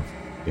you have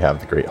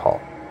the Great Hall.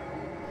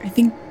 I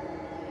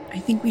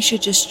think we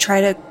should just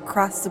try to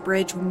cross the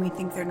bridge when we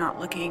think they're not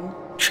looking.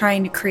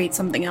 Trying to create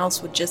something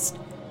else would just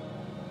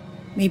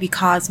maybe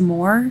cause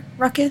more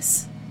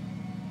ruckus.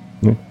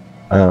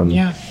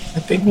 Yeah, I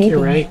think Maybe.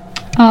 you're right.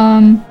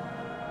 I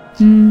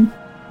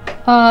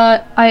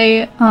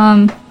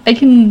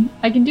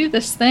can do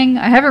this thing.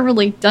 I haven't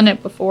really done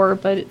it before,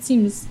 but it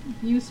seems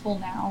useful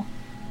now.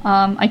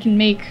 I can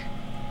make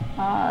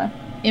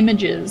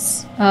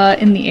images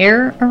in the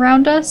air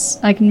around us.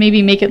 I can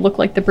maybe make it look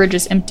like the bridge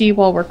is empty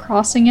while we're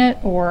crossing it,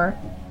 or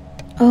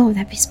Oh,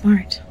 that'd be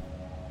smart.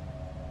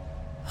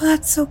 Oh,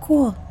 that's so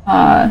cool.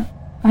 I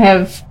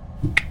have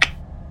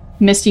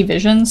misty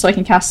vision, so I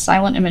can cast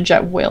silent image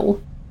at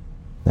will.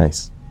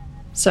 Nice.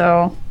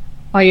 So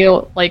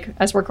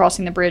as we're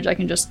crossing the bridge, I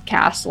can just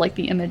cast like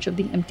the image of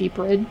the empty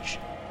bridge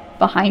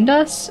behind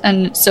us,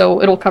 and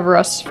so it'll cover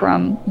us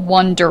from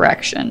one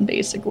direction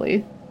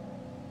basically.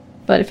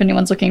 But if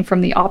anyone's looking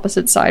from the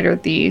opposite side or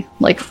the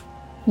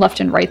left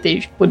and right,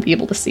 they would be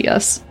able to see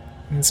us.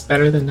 It's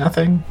better than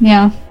nothing.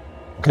 Yeah.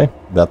 Okay,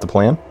 that the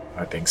plan?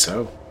 I think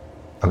so.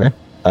 Okay.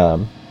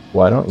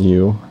 Why don't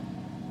you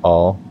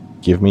all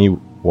give me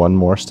one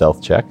more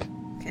stealth check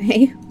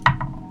Okay.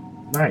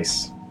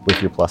 Nice.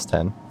 with your plus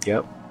 10.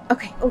 Yep.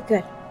 Okay. Oh,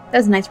 good. That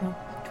was a nice roll.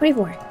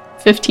 24.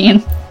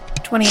 15.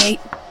 28.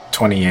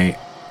 28.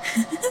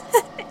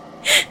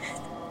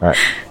 All right.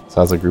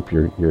 So as a group,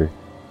 you're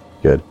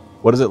good.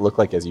 What does it look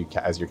like as you're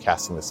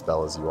casting the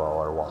spell as you all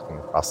are walking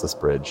across this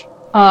bridge?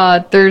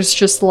 There's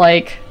just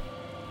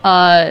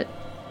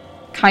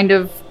kind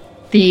of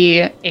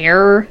the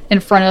air in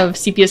front of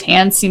Sepia's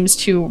hand seems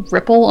to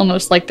ripple,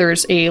 almost like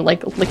there's a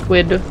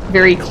liquid,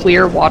 very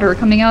clear water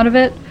coming out of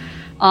it,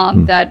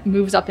 that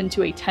moves up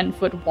into a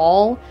 10-foot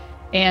wall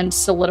and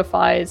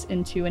solidifies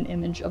into an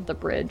image of the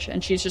bridge.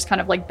 And she's just kind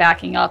of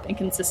backing up, and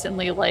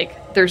consistently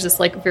there's this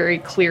very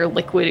clear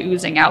liquid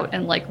oozing out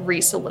and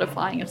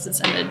re-solidifying as this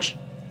image.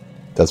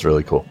 That's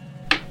really cool.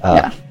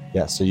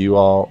 Yeah, so you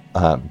all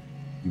you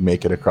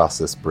make it across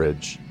this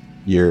bridge.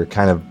 You're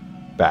kind of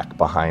back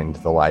behind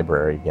the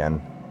library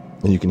again,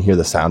 and you can hear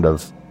the sound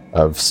of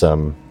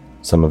some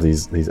of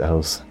these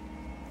elves.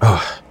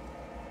 Oh,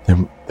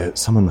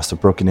 someone must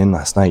have broken in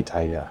last night.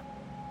 I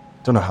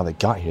don't know how they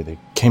got here. They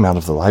came out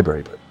of the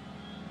library, but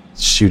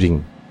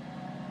shooting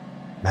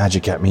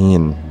magic at me,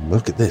 and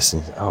look at this.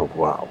 And, oh,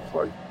 wow.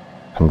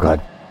 I'm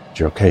glad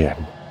you're okay.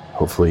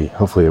 Hopefully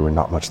we're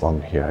not much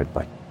longer here. I'd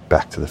like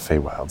back to the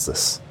Feywilds.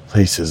 This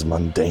place is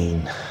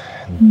mundane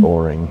and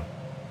boring.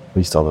 At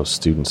least all those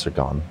students are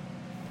gone.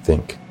 I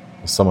think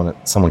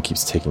someone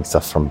keeps taking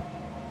stuff from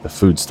the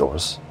food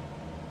stores.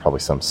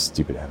 Probably some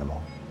stupid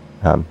animal.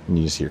 And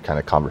you just hear kind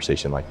of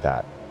conversation like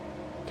that,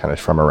 kind of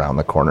from around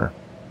the corner.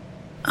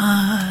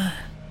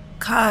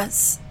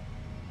 Kaz,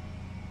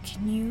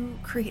 can you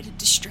create a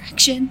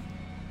distraction?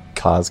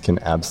 Kaz can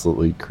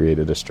absolutely create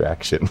a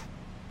distraction.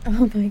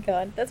 Oh my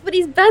god. That's what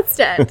he's best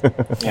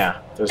at.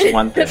 Yeah, there's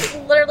one thing. That's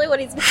literally what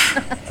he's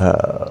best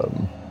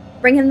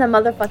at. Bring him the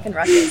motherfucking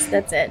ruckus.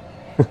 That's it.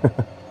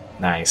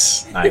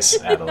 Nice,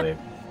 Adelaide.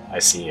 I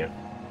see you.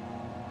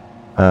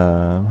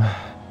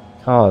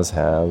 Kaz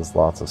has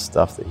lots of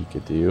stuff that he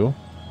could do.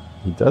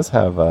 He does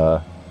have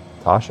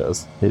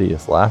Tasha's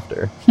hideous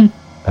laughter.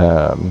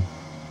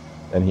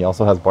 And he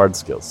also has bard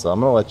skills. So I'm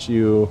going to let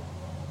you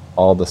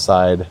all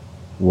decide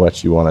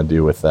what you want to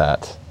do with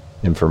that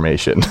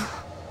information.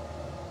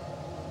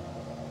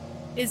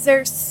 Is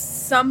there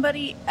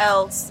somebody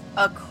else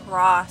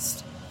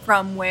across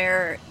from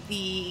where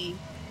the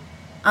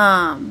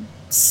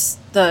elves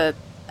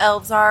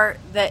are,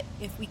 that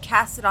if we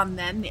cast it on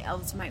them, the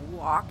elves might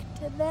walk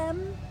to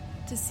them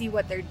to see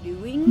what they're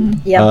doing?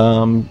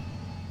 Yep.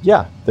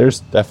 Yeah,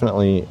 there's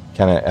definitely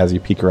kind of, as you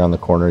peek around the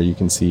corner, you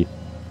can see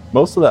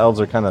most of the elves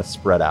are kind of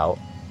spread out.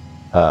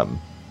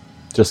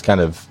 Just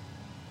kind of,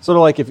 sort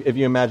of like if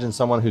you imagine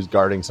someone who's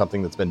guarding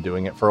something that's been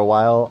doing it for a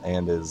while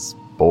and is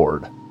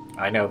bored.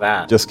 I know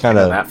that. Just kind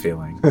of that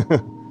feeling.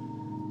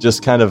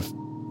 Just kind of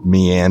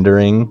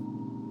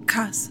meandering.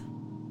 Cause,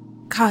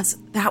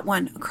 that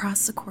one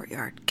across the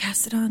courtyard.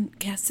 Cast it on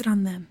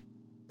them.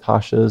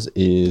 Tasha's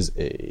is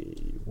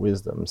a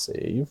wisdom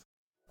save.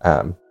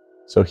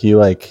 So he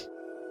like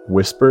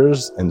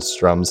whispers and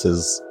strums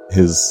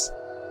his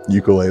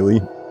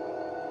ukulele.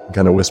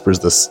 Kind of whispers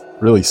this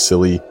really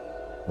silly,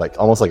 like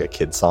almost like a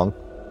kid song.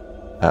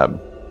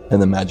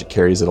 And the magic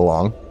carries it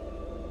along.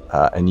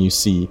 And you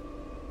see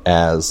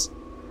as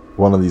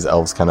one of these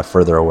elves kind of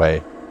further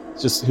away,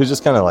 who's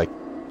just kind of like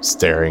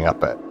staring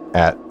up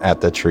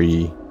at the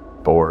tree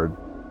board.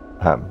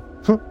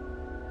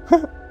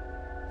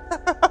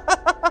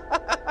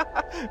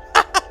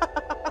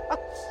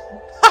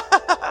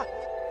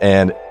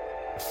 And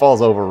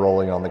falls over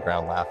rolling on the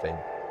ground laughing.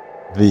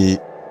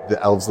 The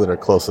elves that are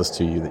closest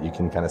to you that you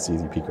can kind of see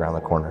as you peek around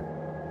the corner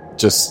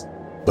just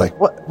like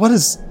what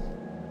is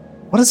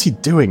he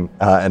doing,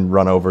 and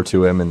run over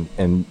to him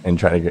and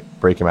try to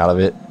break him out of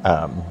it.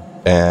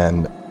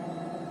 And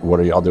what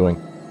are y'all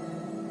doing?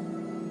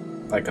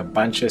 Like a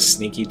bunch of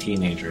sneaky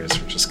teenagers.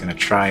 We're just gonna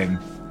try and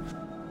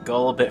go a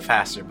little bit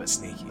faster, but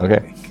sneaky.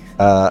 Okay.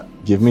 I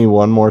think. Give me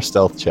one more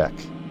stealth check.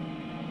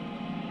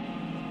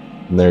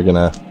 And they're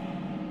gonna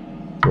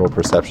roll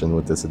perception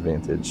with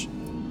disadvantage.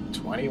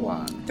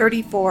 21.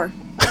 34.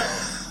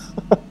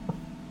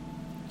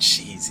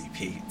 Cheesy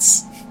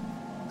Pete's.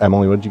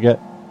 Emily, what'd you get?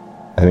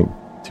 I think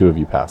 2 of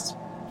you passed.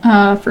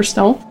 For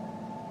stealth?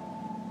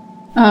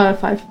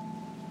 5.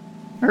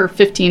 Or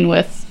 15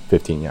 with...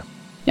 15, yeah.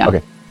 Yeah.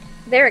 Okay.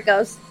 There it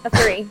goes. A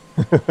 3.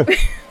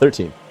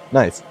 13.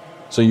 Nice.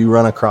 So you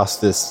run across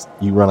this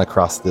kind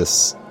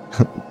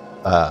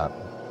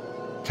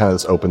of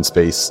this open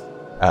space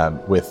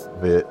with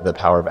the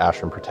power of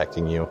Ashram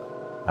protecting you,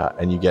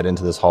 and you get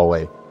into this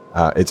hallway.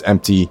 It's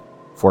empty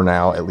for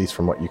now, at least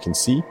from what you can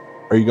see.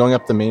 Are you going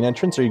up the main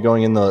entrance, or are you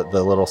going in the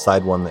little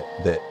side one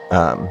that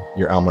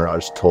your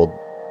Almiraj told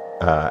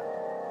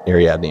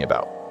Ariadne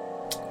about?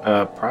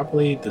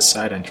 Probably the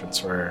side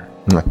entrance where...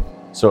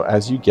 So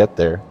as you get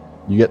there,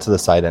 you get to the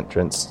side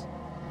entrance,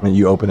 and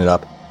you open it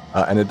up,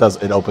 and it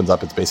opens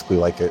up. It's basically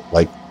like a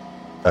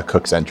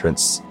cook's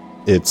entrance.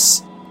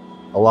 It's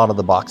a lot of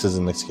the boxes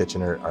in this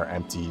kitchen are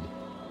emptied,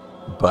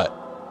 but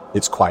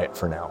it's quiet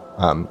for now.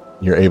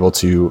 You're able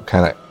to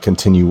kind of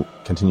continue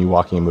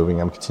walking and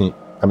moving.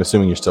 I'm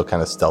assuming you're still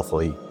kind of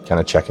stealthily kind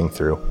of checking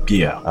through.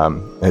 Yeah.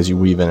 As you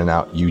weave in and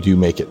out, you do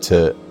make it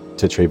to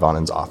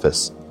Trayvonan's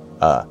office.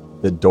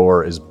 The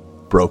door is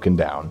broken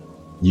down.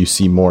 You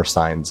see more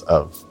signs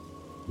of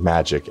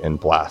magic and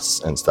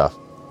blasts and stuff.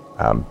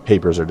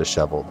 Papers are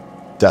disheveled.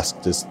 Desk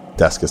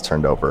is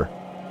turned over.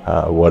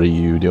 What are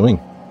you doing?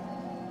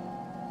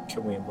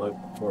 Can we look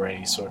for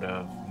any sort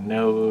of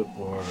note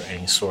or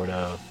any sort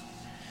of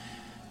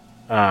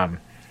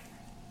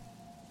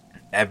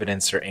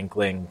evidence or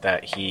inkling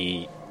that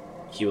he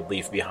would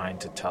leave behind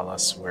to tell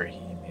us where he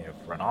may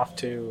have run off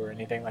to or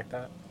anything like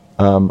that?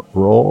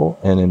 Roll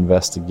an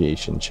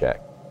investigation check.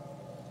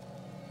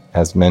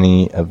 As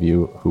many of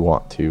you who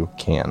want to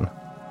can.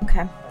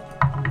 Okay.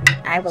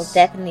 I will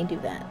definitely do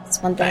that.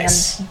 It's one thing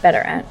Nice. I'm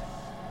better at.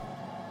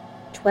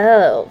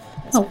 12.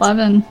 That's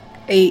 11.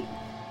 8.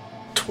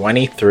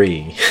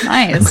 23.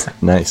 Nice.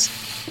 Nice.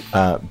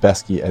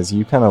 Besky, as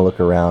you kind of look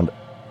around,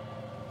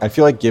 I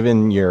feel like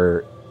given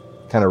your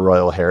kind of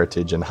royal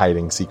heritage and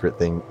hiding secret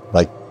thing,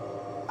 like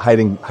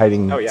hiding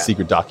Oh, yeah.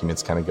 secret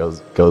documents kind of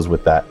goes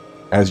with that.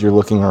 As you're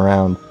looking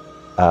around,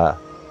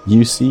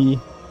 you see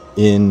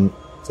in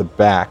the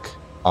back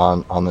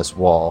on this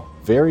wall,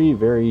 very,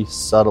 very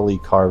subtly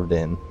carved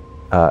in,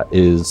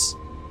 it's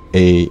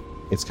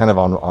kind of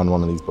on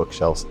one of these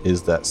bookshelves,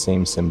 is that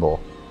same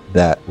symbol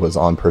that was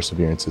on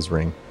Perseverance's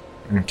ring.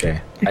 Okay.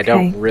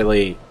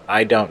 Okay.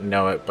 I don't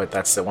know it, but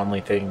that's the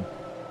only thing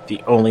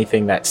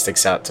that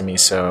sticks out to me.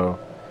 So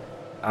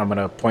I'm going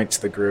to point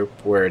to the group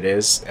where it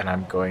is, and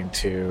I'm going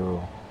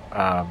to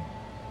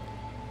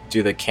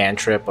do the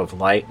cantrip of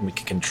light, and we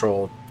can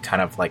control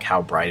kind of like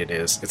how bright it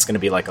is. It's going to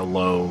be like a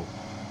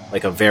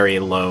very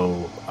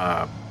low,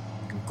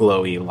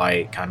 glowy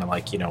light, kind of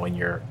like, when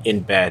you're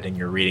in bed and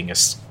you're reading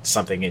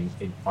something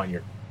on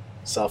your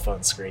cell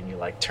phone screen, you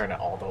like turn it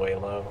all the way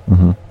low,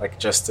 like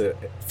just to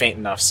faint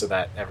enough so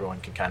that everyone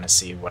can kind of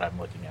see what I'm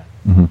looking at.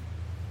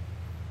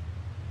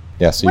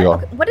 Yeah, so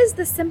what is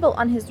the symbol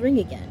on his ring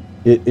again?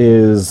 it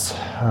is,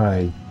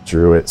 I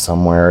drew it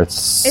somewhere.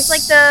 It's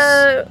like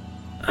the...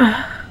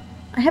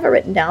 I have it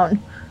written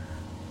down.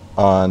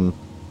 On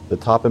the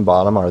top and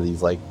bottom are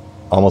these like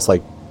almost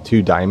like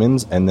 2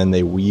 diamonds, and then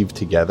they weave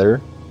together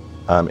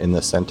in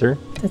the center.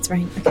 That's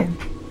right. Okay.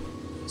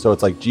 So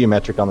it's like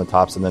geometric on the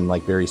tops and then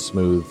like very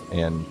smooth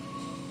and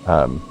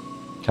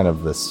kind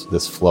of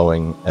this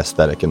flowing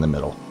aesthetic in the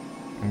middle.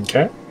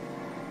 Okay.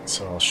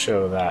 So I'll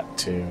show that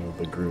to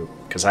the group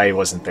because I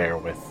wasn't there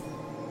with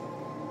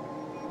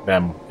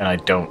them, and I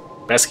don't.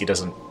 Besky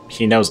doesn't.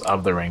 He knows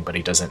of the ring, but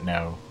he doesn't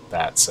know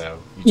that. So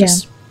he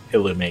just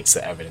illuminates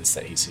the evidence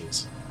that he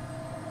sees.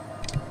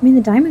 I mean,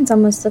 the diamonds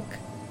almost look.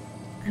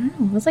 I don't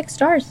know. It's like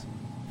stars.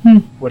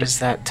 What does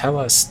that tell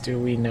us? Do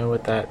we know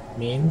what that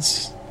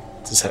means?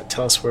 Does that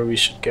tell us where we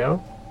should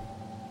go?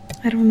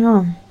 I don't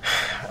know.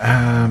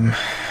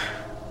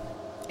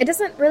 It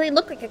doesn't really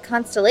look like a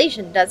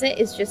constellation, does it?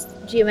 It's just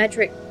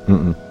geometric.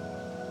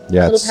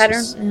 Yeah, little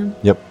pattern.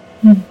 Yep.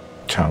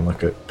 Trying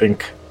to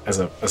think as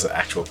an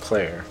actual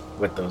player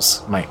what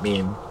those might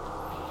mean.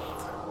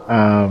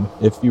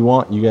 If you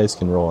want, you guys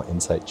can roll an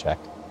insight check.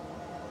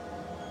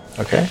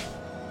 Okay.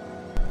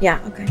 Yeah.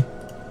 Okay.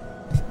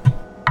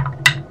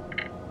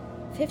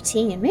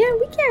 15. Man,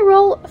 we can't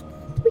roll.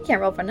 We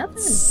can't roll for nothing.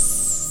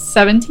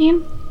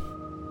 17?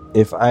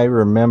 If I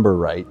remember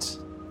right,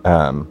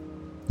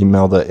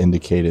 Imelda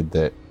indicated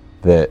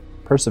that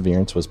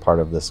Perseverance was part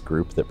of this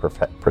group that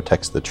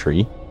protects the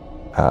tree,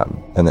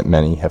 and that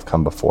many have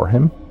come before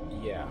him.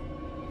 Yeah.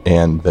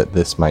 And that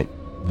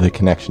the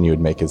connection you would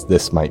make is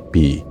this might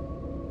be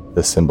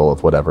the symbol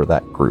of whatever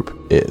that group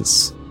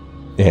is.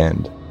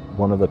 And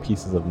one of the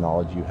pieces of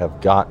knowledge you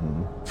have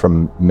gotten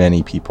from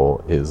many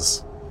people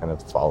is kind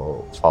of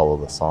follow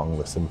the song,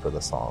 listen for the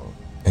song.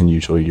 And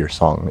usually your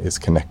song is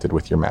connected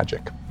with your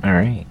magic. All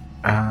right.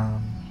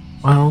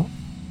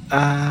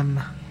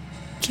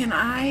 Can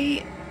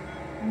I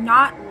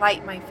not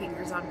light my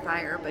fingers on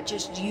fire, but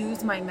just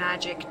use my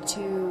magic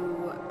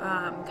to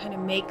kind of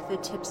make the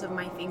tips of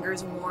my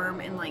fingers warm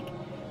and like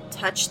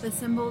touch the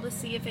symbol to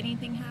see if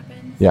anything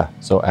happens? Yeah,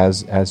 so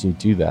as you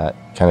do that,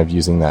 kind of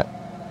using that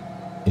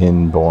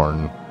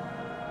inborn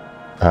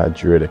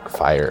druidic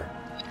fire,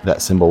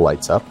 that symbol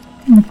lights up,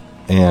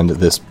 and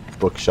this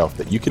bookshelf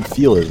that you can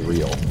feel is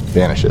real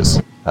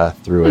vanishes.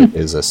 Through it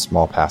is a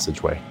small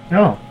passageway.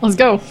 Oh. Let's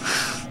go.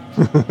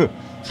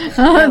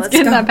 Let's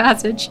get in that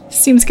passage.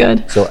 Seems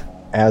good. So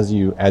as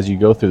you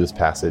go through this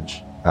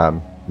passage,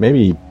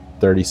 maybe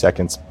 30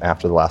 seconds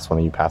after the last one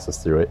of you passes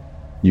through it,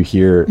 you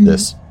hear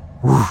this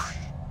whoosh,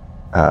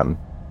 and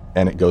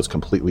it goes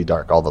completely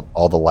dark.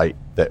 All the light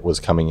that was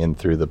coming in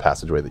through the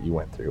passageway that you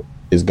went through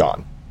is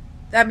gone.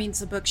 That means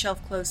the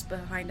bookshelf close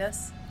behind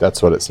us.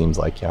 That's what it seems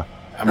like, yeah.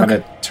 I'm going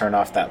to turn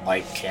off that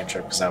light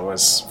cantrip because I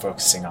was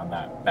focusing on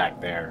that back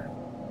there.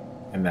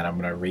 And then I'm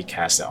going to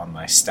recast it on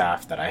my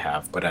staff that I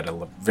have, but at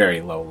a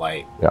very low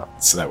light. Yeah.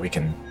 So that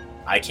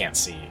I can't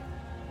see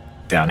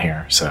down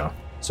here, so.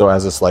 So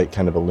as this light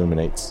kind of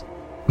illuminates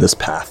this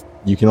path,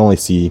 you can only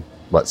see,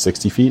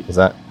 60 feet? Is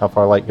that how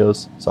far light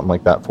goes? Something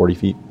like that, 40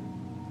 feet?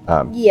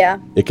 Yeah.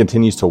 It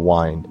continues to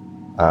wind,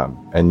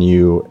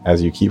 and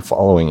as you keep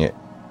following it,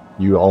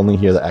 you only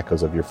hear the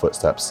echoes of your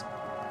footsteps.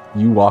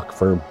 You walk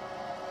for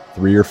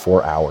 3 or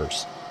 4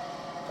 hours.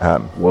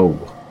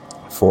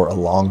 For a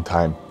long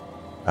time,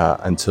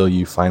 until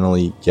you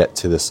finally get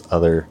to this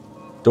other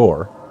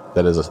door.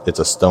 It's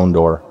a stone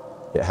door.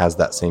 It has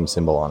that same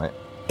symbol on it,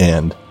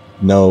 and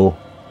no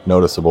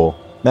noticeable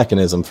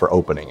mechanism for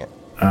opening it.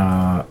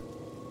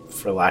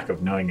 For lack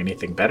of knowing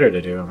anything better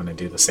to do, I'm going to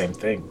do the same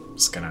thing. I'm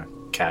just going to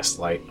cast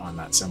light on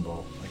that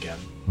symbol again.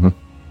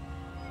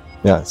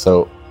 Mm-hmm. Yeah.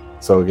 So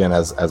again,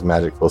 as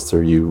magic flows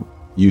through,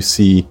 you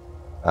see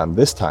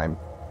this time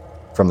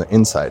from the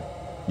inside.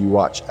 You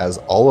watch as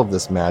all of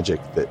this magic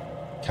that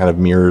kind of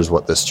mirrors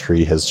what this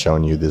tree has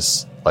shown you,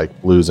 this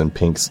like blues and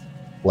pinks,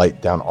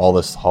 light down all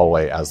this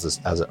hallway as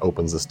it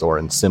opens this door,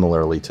 and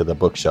similarly to the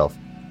bookshelf,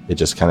 it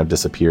just kind of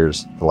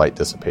disappears. The light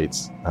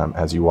dissipates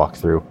as you walk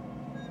through.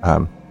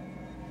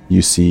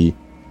 You see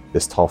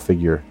this tall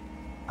figure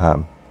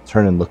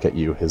turn and look at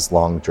you, his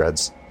long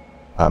dreads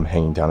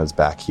hanging down his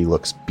back. He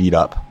looks beat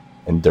up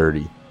and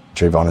dirty.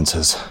 Trayvonin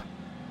says,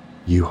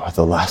 "You are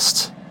the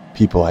last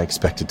people I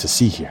expected to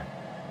see here.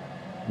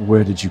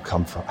 Where did you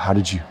come from? How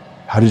did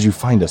you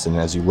find us?" And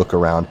as you look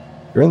around,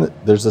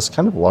 there's this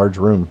kind of large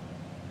room.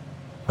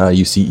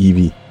 You see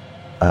Evie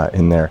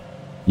in there.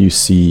 You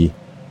see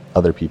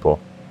other people.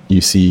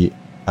 You see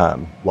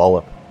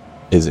Lollop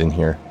is in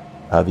here.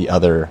 The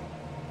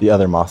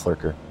other moth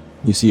lurker.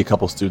 You see a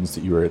couple students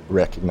that you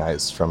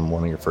recognize from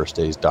one of your first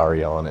days,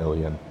 Dariel and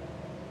Ilian.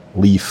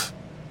 Leaf,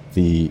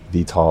 the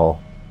tall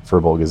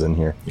Furbolg, is in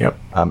here. Yep.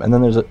 And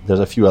then there's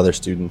a few other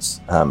students,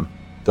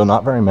 though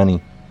not very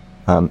many,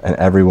 and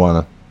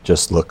everyone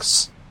just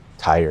looks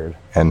tired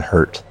and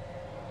hurt,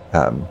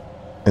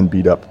 and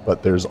beat up.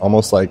 But there's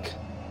almost like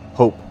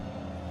hope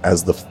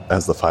as the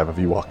 5 of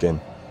you walk in.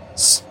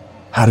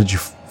 How did you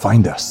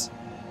find us?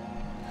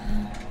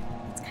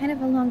 It's kind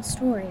of a long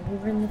story. We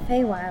were in the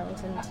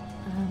Feywild,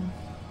 and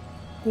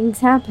things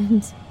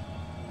happened.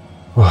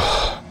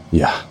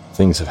 Yeah,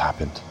 things have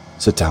happened.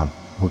 Sit down.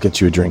 We'll get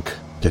you a drink,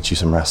 get you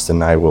some rest,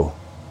 and I will.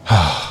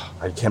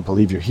 I can't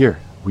believe you're here.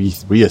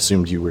 We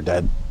assumed you were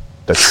dead.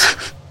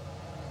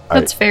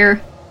 That's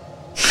fair.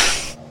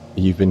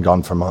 You've been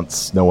gone for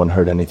months. No one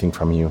heard anything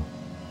from you.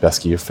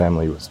 Besky, your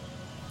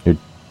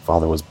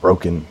father was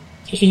broken.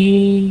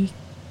 He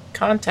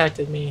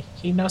contacted me.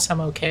 He knows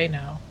I'm okay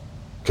now.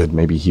 Good,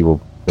 maybe he'll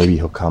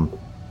come.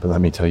 But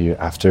let me tell you,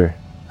 I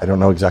don't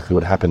know exactly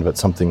what happened, but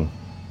something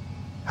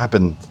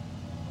happened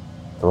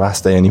the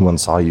last day anyone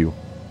saw you.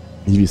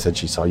 Evie said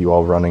she saw you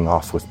all running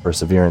off with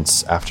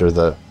Perseverance after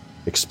the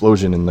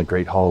explosion in the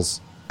Great Halls.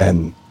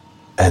 And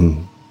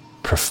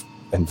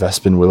Vespin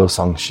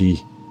Willowsong,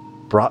 she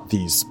brought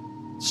these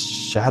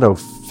shadow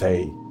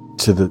fae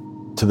to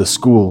the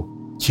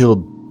school,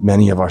 killed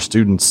many of our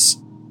students.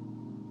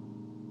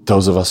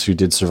 Those of us who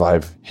did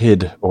survive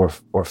hid or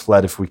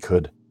fled if we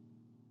could.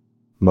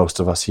 Most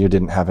of us here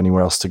didn't have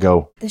anywhere else to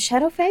go. The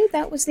Shadow Fae?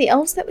 That was the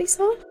elves that we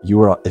saw? You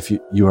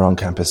were on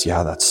campus,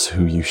 yeah, that's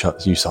who you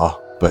saw.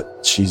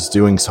 But she's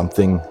doing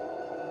something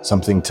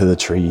to the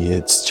tree.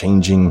 It's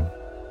changing.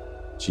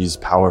 She's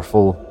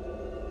powerful.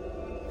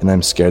 And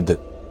I'm scared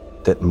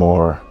that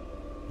more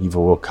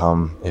evil will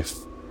come if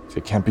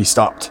it can't be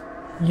stopped.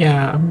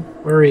 Yeah,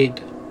 I'm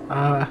worried.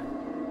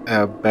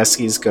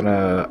 Besky's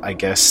gonna, I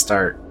guess,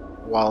 start,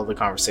 while the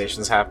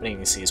conversation's happening,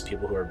 he sees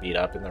people who are beat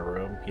up in the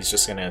room. He's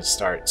just gonna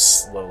start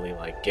slowly,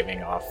 like,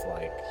 giving off,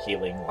 like,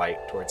 healing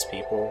light towards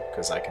people,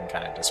 because I can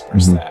kind of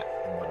disperse that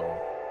in little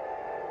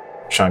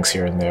chunks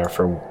here and there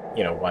for,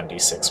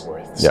 1d6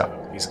 worth. Yeah.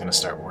 So he's gonna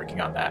start working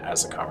on that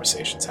as the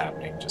conversation's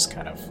happening, just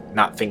kind of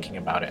not thinking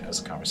about it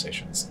as the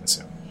conversation's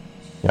ensuing.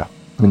 Yeah.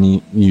 I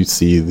mean, you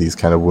see these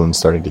kind of wounds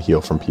starting to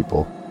heal from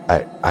people.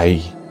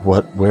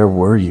 Where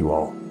were you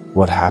all?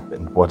 What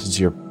happened? What is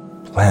your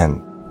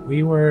plan?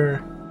 We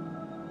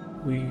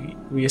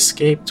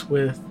escaped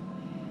with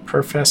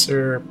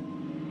Professor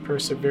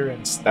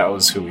Perseverance. That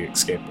was who we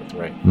escaped with,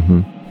 right?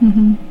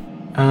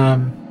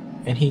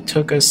 And he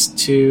took us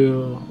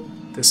to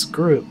this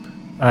group.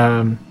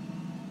 I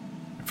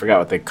forgot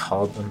what they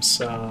called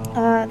themselves.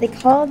 They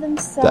call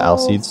themselves... The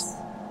Alcedes?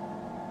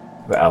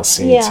 The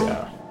Alcedes,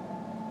 yeah.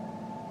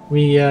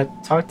 We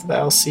talked to the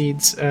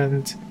Alcedes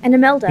and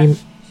Imelda. And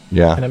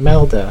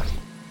Imelda.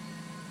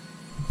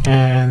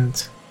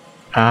 And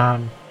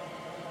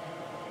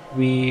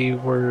we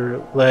were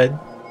led...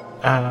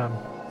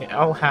 it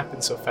all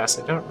happened so fast,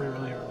 I don't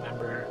really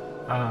remember.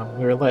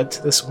 We were led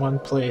to this one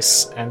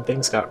place, and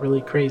things got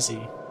really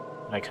crazy.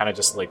 And I kind of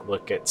just,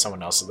 look at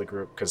someone else in the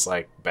group, because,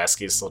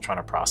 Besky's still trying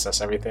to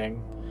process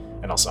everything.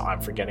 And also, I'm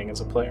forgetting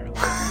as a player,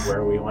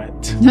 where we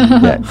went.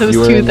 Yeah, those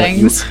two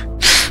things.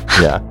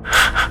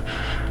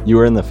 You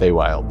were in the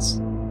Feywilds.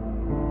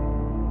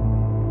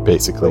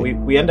 Basically.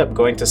 We end up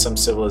going to some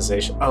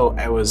civilization. Oh,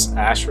 it was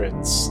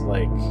Ashrin's,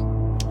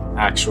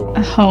 actual...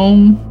 A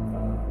home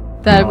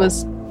that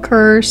was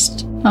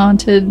cursed,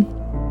 haunted.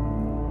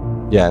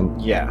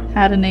 Yeah.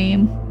 Had a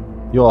name.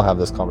 You all have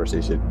this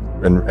conversation,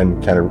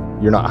 and kind of,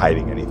 you're not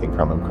hiding anything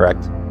from him,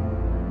 correct?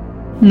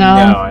 No,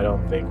 I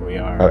don't think we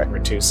are. Okay. We're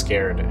too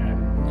scared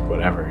and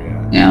whatever,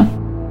 Yeah.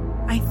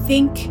 I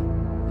think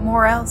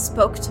Morel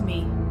spoke to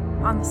me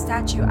on the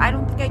statue. I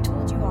don't think I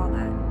told you all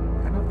that.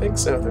 I don't think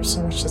so. There's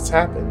so much that's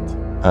happened.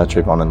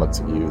 Trayvonin looks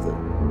at you,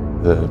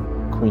 the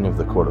Queen of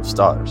the Court of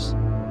Stars.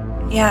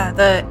 Yeah,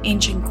 the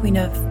ancient Queen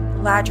of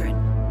Ladrin.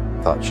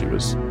 Thought she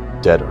was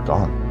dead or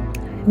gone.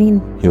 I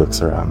mean... He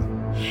looks around.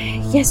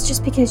 Yes,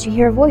 just because you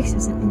hear a voice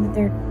doesn't mean that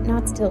they're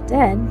not still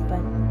dead,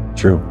 but...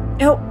 True.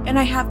 Oh, and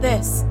I have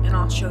this. And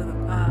I'll show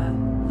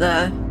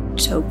the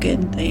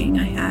token thing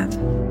I have.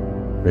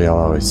 Riel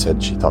always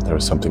said she thought there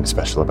was something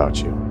special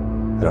about you.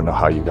 I don't know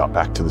how you got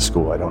back to the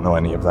school. I don't know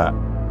any of that.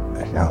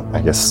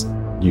 I guess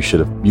you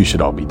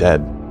should all be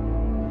dead.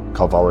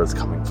 Kalvalar's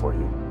coming for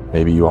you.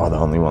 Maybe you are the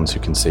only ones who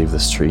can save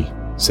this tree.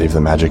 Save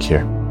the magic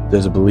here.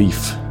 There's a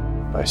belief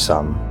by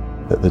some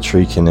that the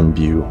tree can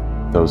imbue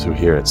those who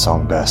hear its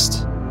song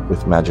best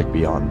with magic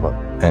beyond what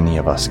any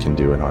of us can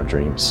do in our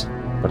dreams.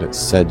 But it's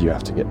said you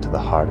have to get to the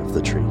heart of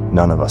the tree.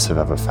 None of us have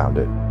ever found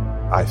it.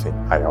 I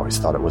always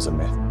thought it was a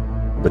myth.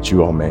 But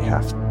you all may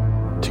have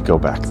to go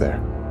back there.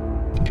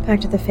 Back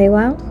to the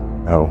Feywild?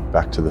 No,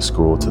 back to the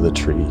school, to the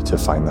tree, to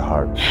find the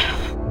heart.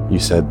 You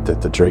said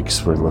that the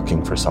Drakes were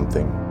looking for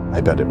something.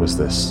 I bet it was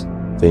this.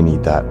 They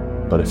need that.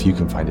 But if you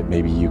can find it,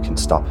 maybe you can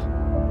stop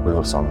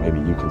Willowsong. Maybe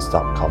you can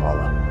stop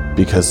Kalvala.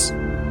 Because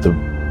the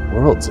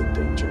world's in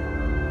danger.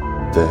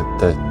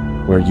 The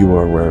where you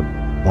are, where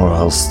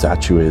Morel's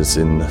statue is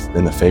in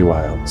the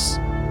Feywilds,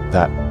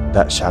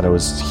 that shadow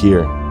is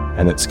here,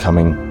 and it's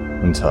coming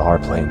into our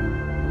plane.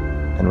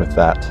 And with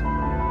that,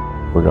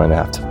 we're going to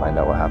have to find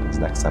out what happens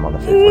next time on the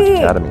Fateforge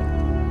Academy.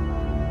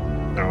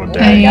 Oh, Oh my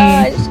dang.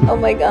 gosh. Oh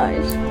my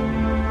gosh.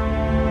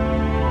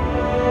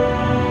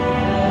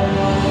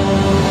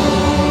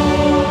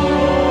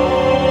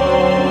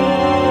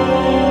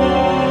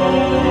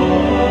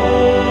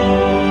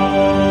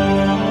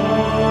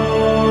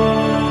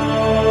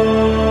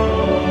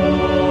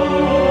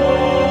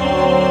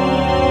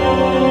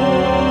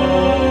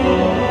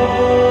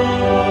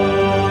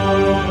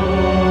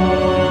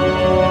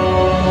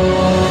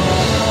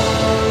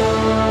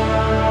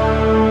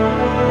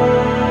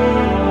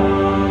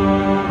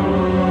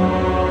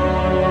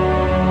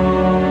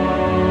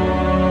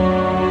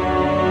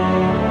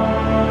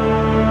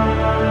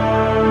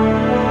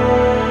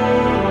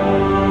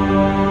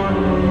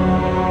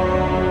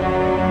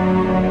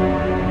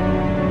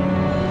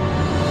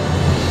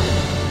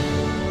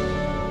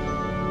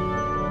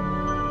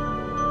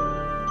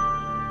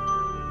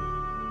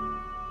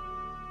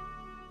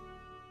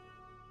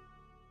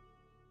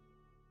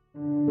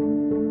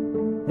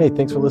 Hey,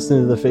 thanks for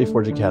listening to the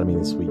Faeforge Academy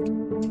this week.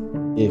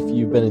 If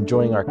you've been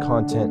enjoying our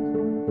content,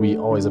 we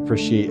always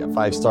appreciate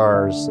 5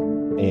 stars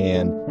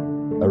and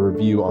a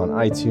review on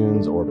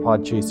iTunes or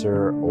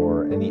Podchaser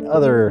or any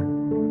other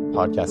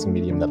podcasting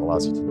medium that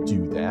allows you to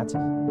do that.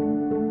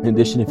 In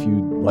addition, if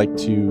you'd like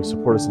to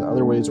support us in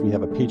other ways, we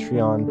have a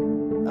Patreon.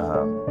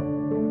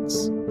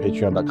 It's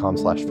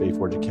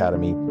patreon.com/Faeforge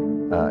Academy.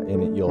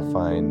 In it, you'll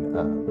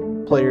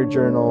find player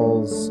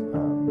journals.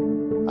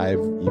 I've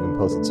even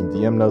posted some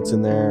DM notes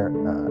in there,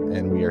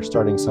 and we are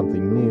starting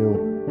something new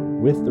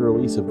with the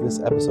release of this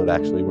episode.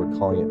 Actually, we're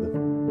calling it the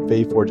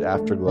Faeforge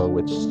Afterglow,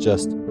 which is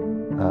just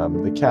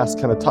the cast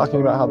kind of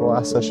talking about how the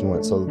last session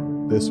went. So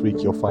this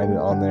week you'll find it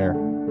on there.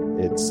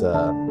 It's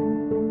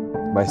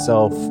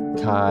myself,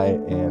 Kai,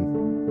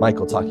 and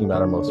Michael talking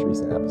about our most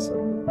recent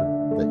episode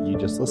that you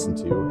just listened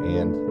to,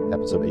 and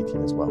episode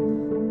 18 as well.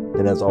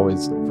 And as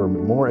always, for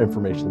more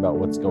information about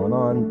what's going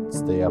on,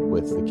 stay up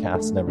with the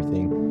cast and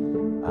everything,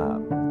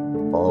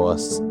 follow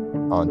us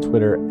on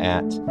Twitter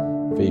at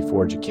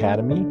Faeforge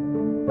Academy,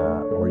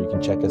 or you can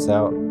check us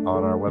out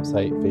on our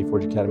website,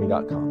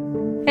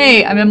 faeforgeacademy.com.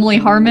 Hey, I'm Emily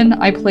Harmon.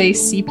 I play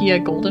Sepia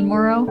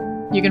Goldenmorrow.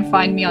 You can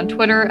find me on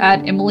Twitter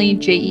at Emily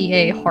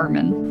JEA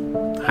Harmon.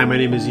 Hi, my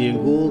name is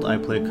Ian Gould. I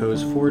play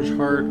Koz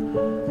Forgeheart.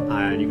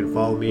 You can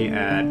follow me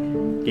at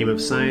Game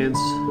of Science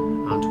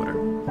on Twitter.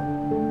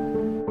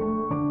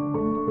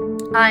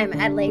 I'm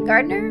Adelaide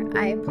Gardner.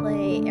 I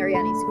play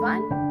Ariane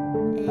Suvan,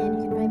 and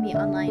you can find me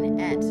online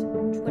at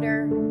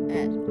Twitter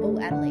at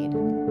OAdelaide.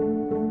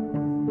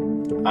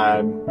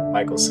 I'm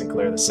Michael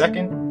Sinclair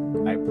II.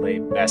 I play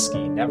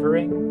Besky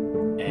Nevering,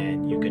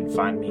 and you can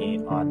find me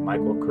on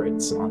Michael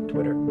Crits on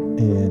Twitter.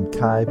 And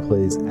Kai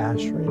plays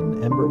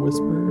Ashrin Ember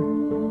Whisperer,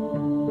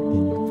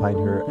 and you can find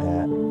her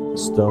at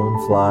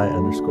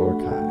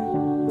Stonefly_Kai.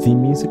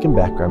 Theme music and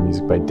background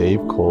music by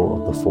Dave Cole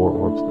of the Four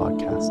Orbs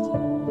podcast.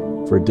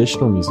 For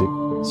additional music,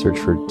 search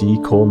for D.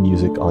 Cole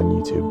Music on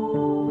YouTube.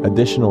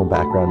 Additional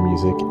background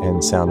music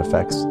and sound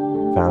effects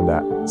found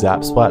at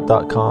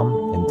Zapsplat.com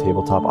and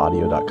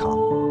TabletopAudio.com.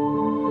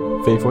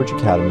 Faeforge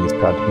Academy is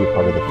proud to be a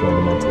part of the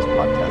Fundamentals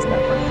Podcast Network.